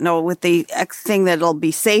cars, I don't know, with the thing that it'll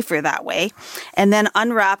be safer that way, and then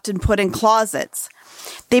unwrapped and put in closets.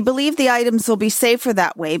 They believe the items will be safer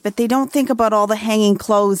that way, but they don't think about all the hanging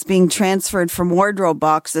clothes being transferred from wardrobe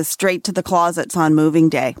boxes straight to the closets on moving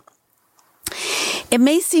day. It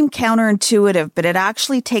may seem counterintuitive, but it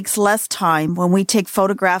actually takes less time when we take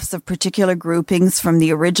photographs of particular groupings from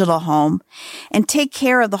the original home and take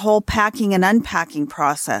care of the whole packing and unpacking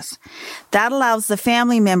process. That allows the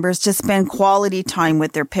family members to spend quality time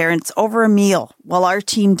with their parents over a meal while our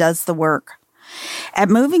team does the work. At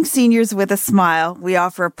Moving Seniors with a Smile, we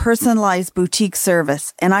offer a personalized boutique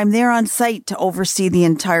service, and I'm there on site to oversee the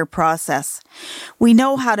entire process. We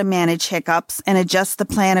know how to manage hiccups and adjust the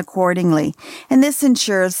plan accordingly, and this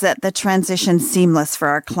ensures that the transition's seamless for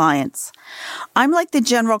our clients. I'm like the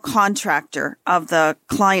general contractor of our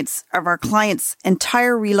clients'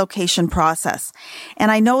 entire relocation process, and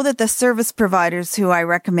I know that the service providers who I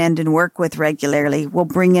recommend and work with regularly will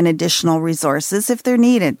bring in additional resources if they're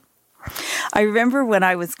needed. I remember when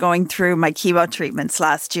I was going through my chemo treatments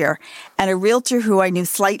last year, and a realtor who I knew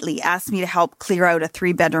slightly asked me to help clear out a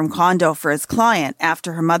 3-bedroom condo for his client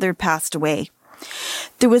after her mother passed away.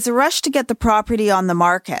 There was a rush to get the property on the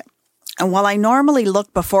market, and while I normally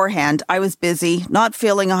look beforehand, I was busy, not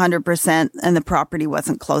feeling 100%, and the property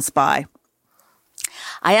wasn't close by.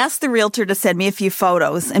 I asked the realtor to send me a few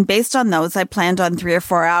photos, and based on those, I planned on 3 or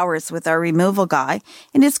 4 hours with our removal guy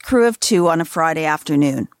and his crew of 2 on a Friday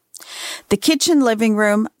afternoon. The kitchen, living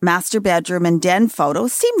room, master bedroom, and den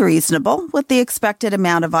photos seemed reasonable with the expected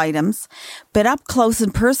amount of items, but up close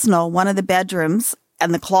and personal, one of the bedrooms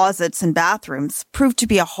and the closets and bathrooms proved to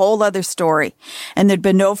be a whole other story, and there'd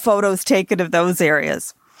been no photos taken of those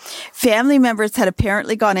areas. Family members had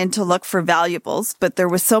apparently gone in to look for valuables, but there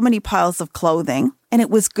were so many piles of clothing, and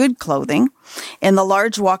it was good clothing, in the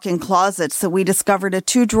large walk-in closets that we discovered a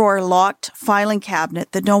 2-drawer locked filing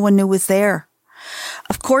cabinet that no one knew was there.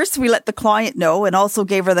 Of course, we let the client know and also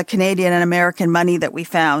gave her the Canadian and American money that we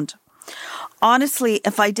found. Honestly,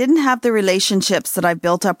 if I didn't have the relationships that I've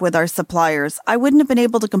built up with our suppliers, I wouldn't have been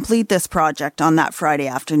able to complete this project on that Friday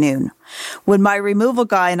afternoon. When my removal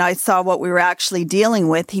guy and I saw what we were actually dealing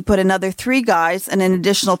with, he put another 3 guys and an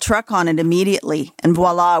additional truck on it immediately, and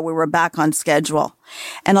voila, we were back on schedule.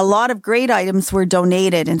 And a lot of great items were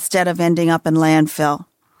donated instead of ending up in landfill.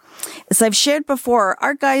 As I've shared before,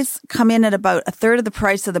 our guys come in at about 1/3 of the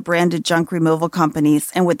price of the branded junk removal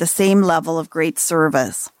companies and with the same level of great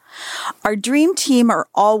service. Our dream team are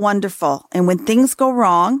all wonderful, and when things go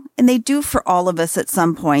wrong, and they do for all of us at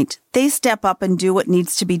some point, they step up and do what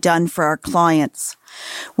needs to be done for our clients.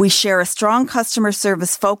 We share a strong customer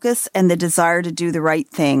service focus and the desire to do the right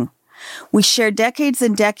thing. We share decades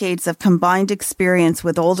and decades of combined experience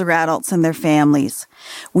with older adults and their families.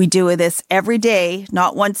 We do this every day,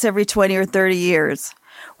 not once every 20 or 30 years.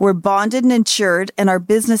 We're bonded and insured, and our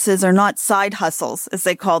businesses are not side hustles, as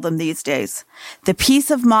they call them these days. The peace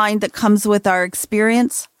of mind that comes with our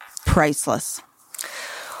experience, priceless.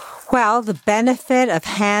 Well, the benefit of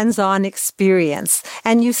hands-on experience.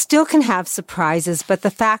 And you still can have surprises, but the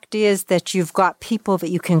fact is that you've got people that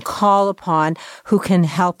you can call upon who can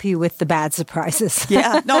help you with the bad surprises.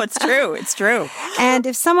 Yeah, no, it's true. It's true. And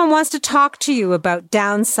if someone wants to talk to you about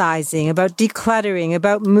downsizing, about decluttering,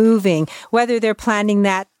 about moving, whether they're planning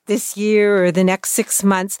that this year or the next 6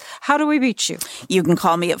 months, how do we reach you? You can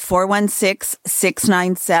call me at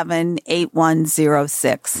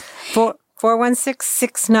 416-697-8106.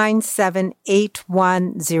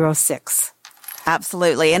 416-697-8106.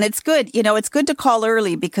 Absolutely. And it's good. It's good to call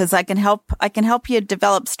early because I can help you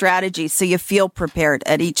develop strategies so you feel prepared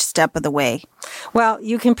at each step of the way. Well,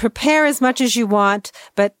 you can prepare as much as you want,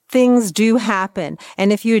 but things do happen.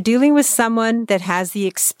 And if you're dealing with someone that has the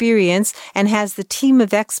experience and has the team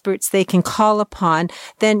of experts they can call upon,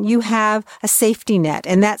 then you have a safety net.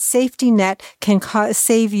 And that safety net can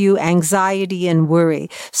save you anxiety and worry.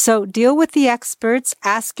 So deal with the experts,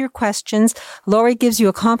 ask your questions. Lori gives you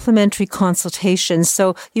a complimentary consultation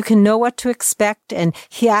so you can know what to expect and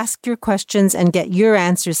ask your questions and get your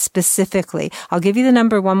answers specifically. I'll give you the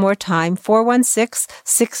number one more time,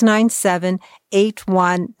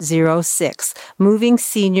 416-697-8106. Moving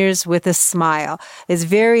Seniors with a Smile. It's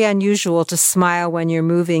very unusual to smile when you're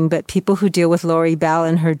moving, but people who deal with Lori Bell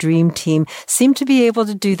and her dream team seem to be able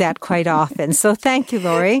to do that quite often. So thank you,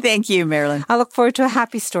 Lori. Thank you, Marilyn. I look forward to a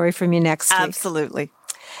happy story from you next week. Absolutely.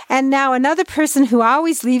 And now another person who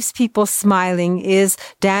always leaves people smiling is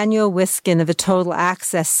Daniel Wiskin of the Total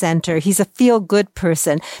Access Center. He's a feel-good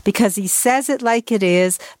person because he says it like it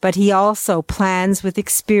is, but he also plans with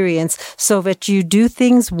experience so that you do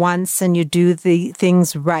things once and you do the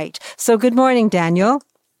things right. So good morning, Daniel.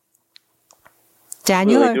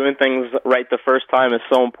 Daniel? Really doing things right the first time is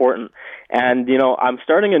so important. And, I'm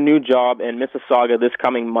starting a new job in Mississauga this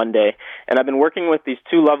coming Monday, and I've been working with these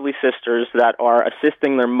two lovely sisters that are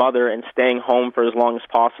assisting their mother in staying home for as long as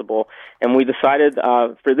possible. And we decided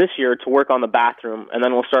for this year to work on the bathroom, and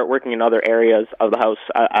then we'll start working in other areas of the house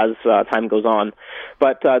as time goes on.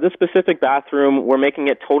 But this specific bathroom, we're making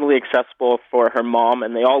it totally accessible for her mom,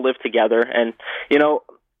 and they all live together. And,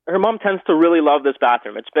 her mom tends to really love this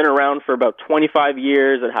bathroom. It's been around for about 25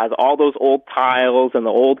 years. It has all those old tiles and the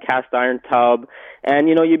old cast iron tub. And,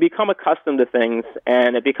 you become accustomed to things,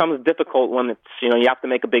 and it becomes difficult when it's, you have to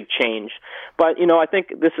make a big change. But, I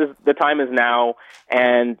think the time is now,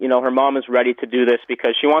 and, her mom is ready to do this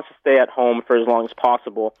because she wants to stay at home for as long as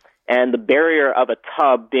possible. And the barrier of a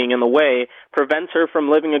tub being in the way prevents her from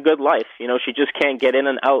living a good life. She just can't get in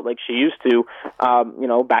and out like she used to,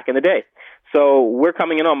 back in the day. So we're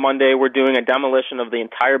coming in on Monday. We're doing a demolition of the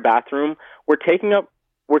entire bathroom. We're taking up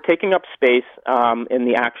space in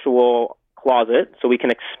the actual closet so we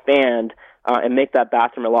can expand and make that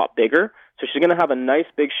bathroom a lot bigger. So she's going to have a nice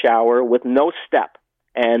big shower with no step,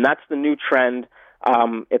 and that's the new trend.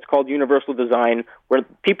 It's called universal design, where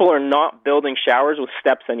people are not building showers with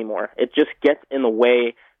steps anymore. It just gets in the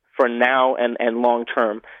way for now and long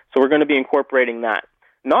term. So we're going to be incorporating that.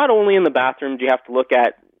 Not only in the bathroom do you have to look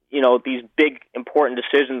at these big, important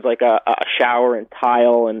decisions like a shower and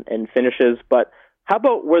tile and finishes, but how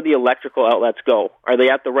about where the electrical outlets go? Are they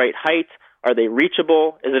at the right height? Are they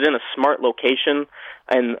reachable? Is it in a smart location?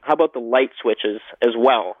 And how about the light switches as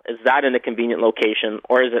well? Is that in a convenient location,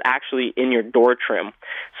 or is it actually in your door trim?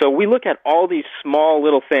 So we look at all these small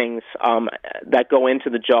little things that go into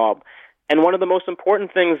the job. And one of the most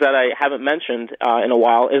important things that I haven't mentioned in a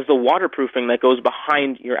while is the waterproofing that goes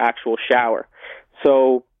behind your actual shower.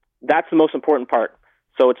 So that's the most important part.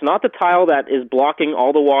 So it's not the tile that is blocking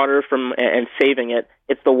all the water from and saving it.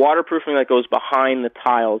 It's the waterproofing that goes behind the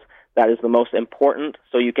tiles that is the most important,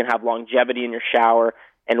 so you can have longevity in your shower.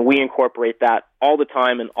 And we incorporate that all the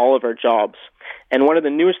time in all of our jobs. And one of the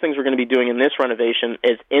newest things we're going to be doing in this renovation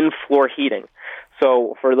is in-floor heating.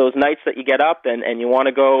 So for those nights that you get up and you want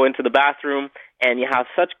to go into the bathroom and you have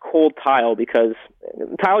such cold tile, because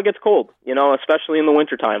tile gets cold, especially in the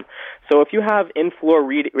wintertime. So if you have in-floor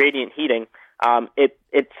radiant heating,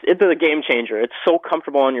 it's a game changer. It's so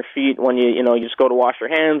comfortable on your feet when you just go to wash your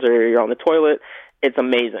hands or you're on the toilet. It's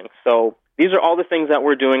amazing. So these are all the things that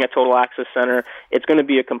we're doing at Total Access Center. It's going to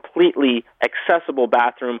be a completely accessible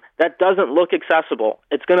bathroom that doesn't look accessible.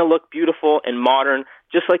 It's going to look beautiful and modern,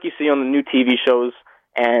 just like you see on the new TV shows,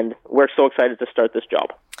 and we're so excited to start this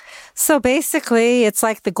job. So basically, it's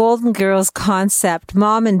like the Golden Girls concept,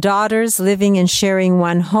 mom and daughters living and sharing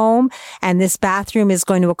one home, and this bathroom is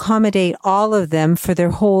going to accommodate all of them for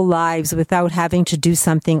their whole lives without having to do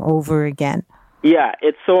something over again. Yeah,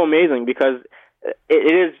 it's so amazing because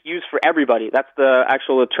it is used for everybody. That's the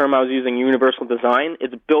actual term I was using, universal design.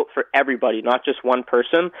 It's built for everybody, not just one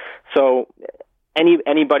person. So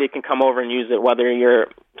anybody can come over and use it, whether you're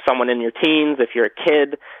someone in your teens, if you're a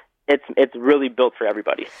kid. It's really built for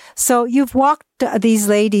everybody. So you've walked these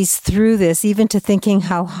ladies through this, even to thinking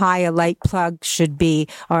how high a light plug should be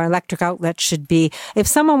or electric outlet should be. If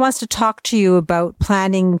someone wants to talk to you about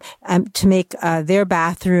planning to make their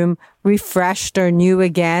bathroom refreshed or new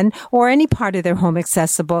again, or any part of their home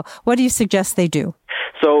accessible, what do you suggest they do?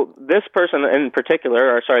 So this person in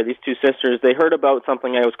particular, these two sisters, they heard about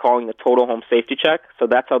something I was calling the Total Home Safety Check. So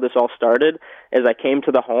that's how this all started, is I came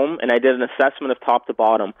to the home and I did an assessment of top to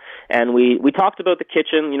bottom. And we talked about the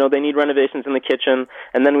kitchen. They need renovations in the kitchen.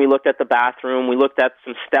 And then we looked at the bathroom. We looked at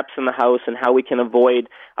some steps in the house and how we can avoid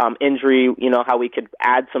injury, how we could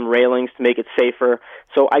add some railings to make it safer.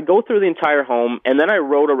 So I go through the entire home, and then I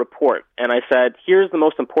wrote a report. And I said, here's the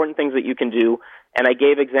most important things that you can do. And I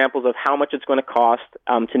gave examples of how much it's going to cost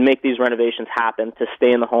to make these renovations happen, to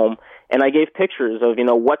stay in the home. And I gave pictures of,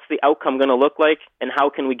 what's the outcome going to look like and how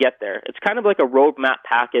can we get there. It's kind of like a roadmap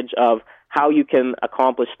package of how you can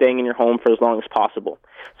accomplish staying in your home for as long as possible.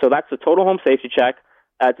 So that's the Total Home Safety Check.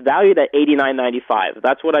 It's valued at $89.95.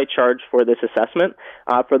 That's what I charge for this assessment.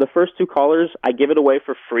 For the first two callers, I give it away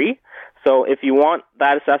for free. So if you want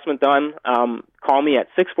that assessment done, call me at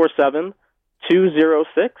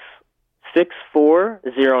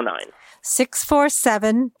 647-206-6409.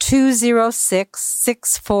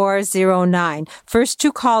 647-206-6409. First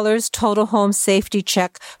two callers, Total Home Safety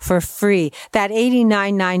Check for free. That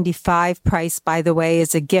 $89.95 price, by the way,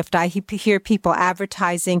 is a gift. I hear people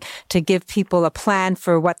advertising to give people a plan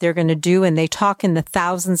for what they're going to do, and they talk in the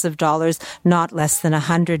thousands of dollars, not less than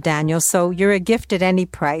 $100, Daniel. So you're a gift at any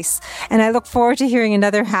price. And I look forward to hearing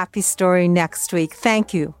another happy story next week.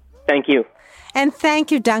 Thank you. Thank you. And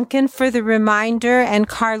thank you, Duncan, for the reminder, and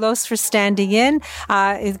Carlos for standing in.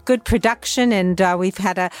 Good production, and we've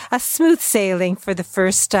had a smooth sailing for the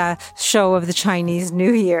first show of the Chinese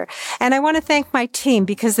New Year. And I want to thank my team,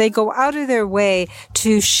 because they go out of their way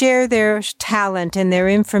to share their talent and their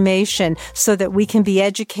information so that we can be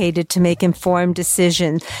educated to make informed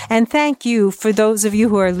decisions. And thank you for those of you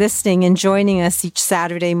who are listening and joining us each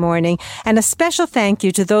Saturday morning. And a special thank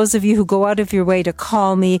you to those of you who go out of your way to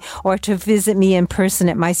call me or to visit me in person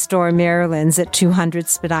at my store, Maryland's, at 200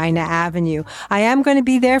 Spadina Avenue. I am going to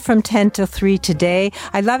be there from 10 till 3 today.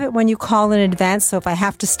 I love it when you call in advance, so if I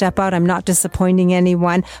have to step out, I'm not disappointing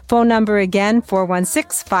anyone. Phone number again,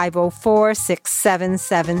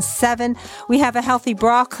 416-504-6777. We have a Healthy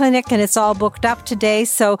Bra Clinic, and it's all booked up today,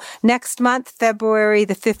 so next month, February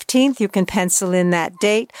the 15th, you can pencil in that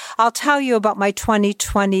date. I'll tell you about my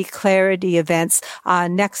 2020 Clarity events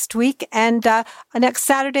next week, and next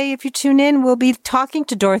Saturday, if you tune in, we'll be talking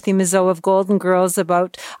to Dorothy Mazot of Golden Girls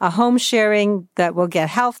about home sharing that will get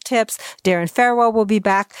health tips. Darren Farwell will be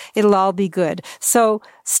back. It'll all be good. So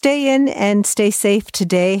stay in and stay safe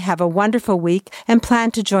today. Have a wonderful week, and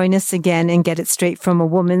plan to join us again and get it straight from a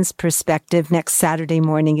woman's perspective next Saturday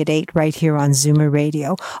morning at 8 right here on Zoomer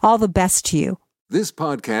Radio. All the best to you. This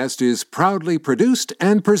podcast is proudly produced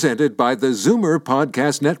and presented by the Zoomer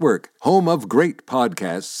Podcast Network, home of great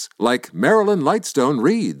podcasts like Marilyn Lightstone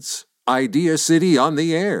Reads, Idea City on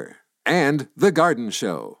the Air, and The Garden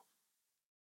Show.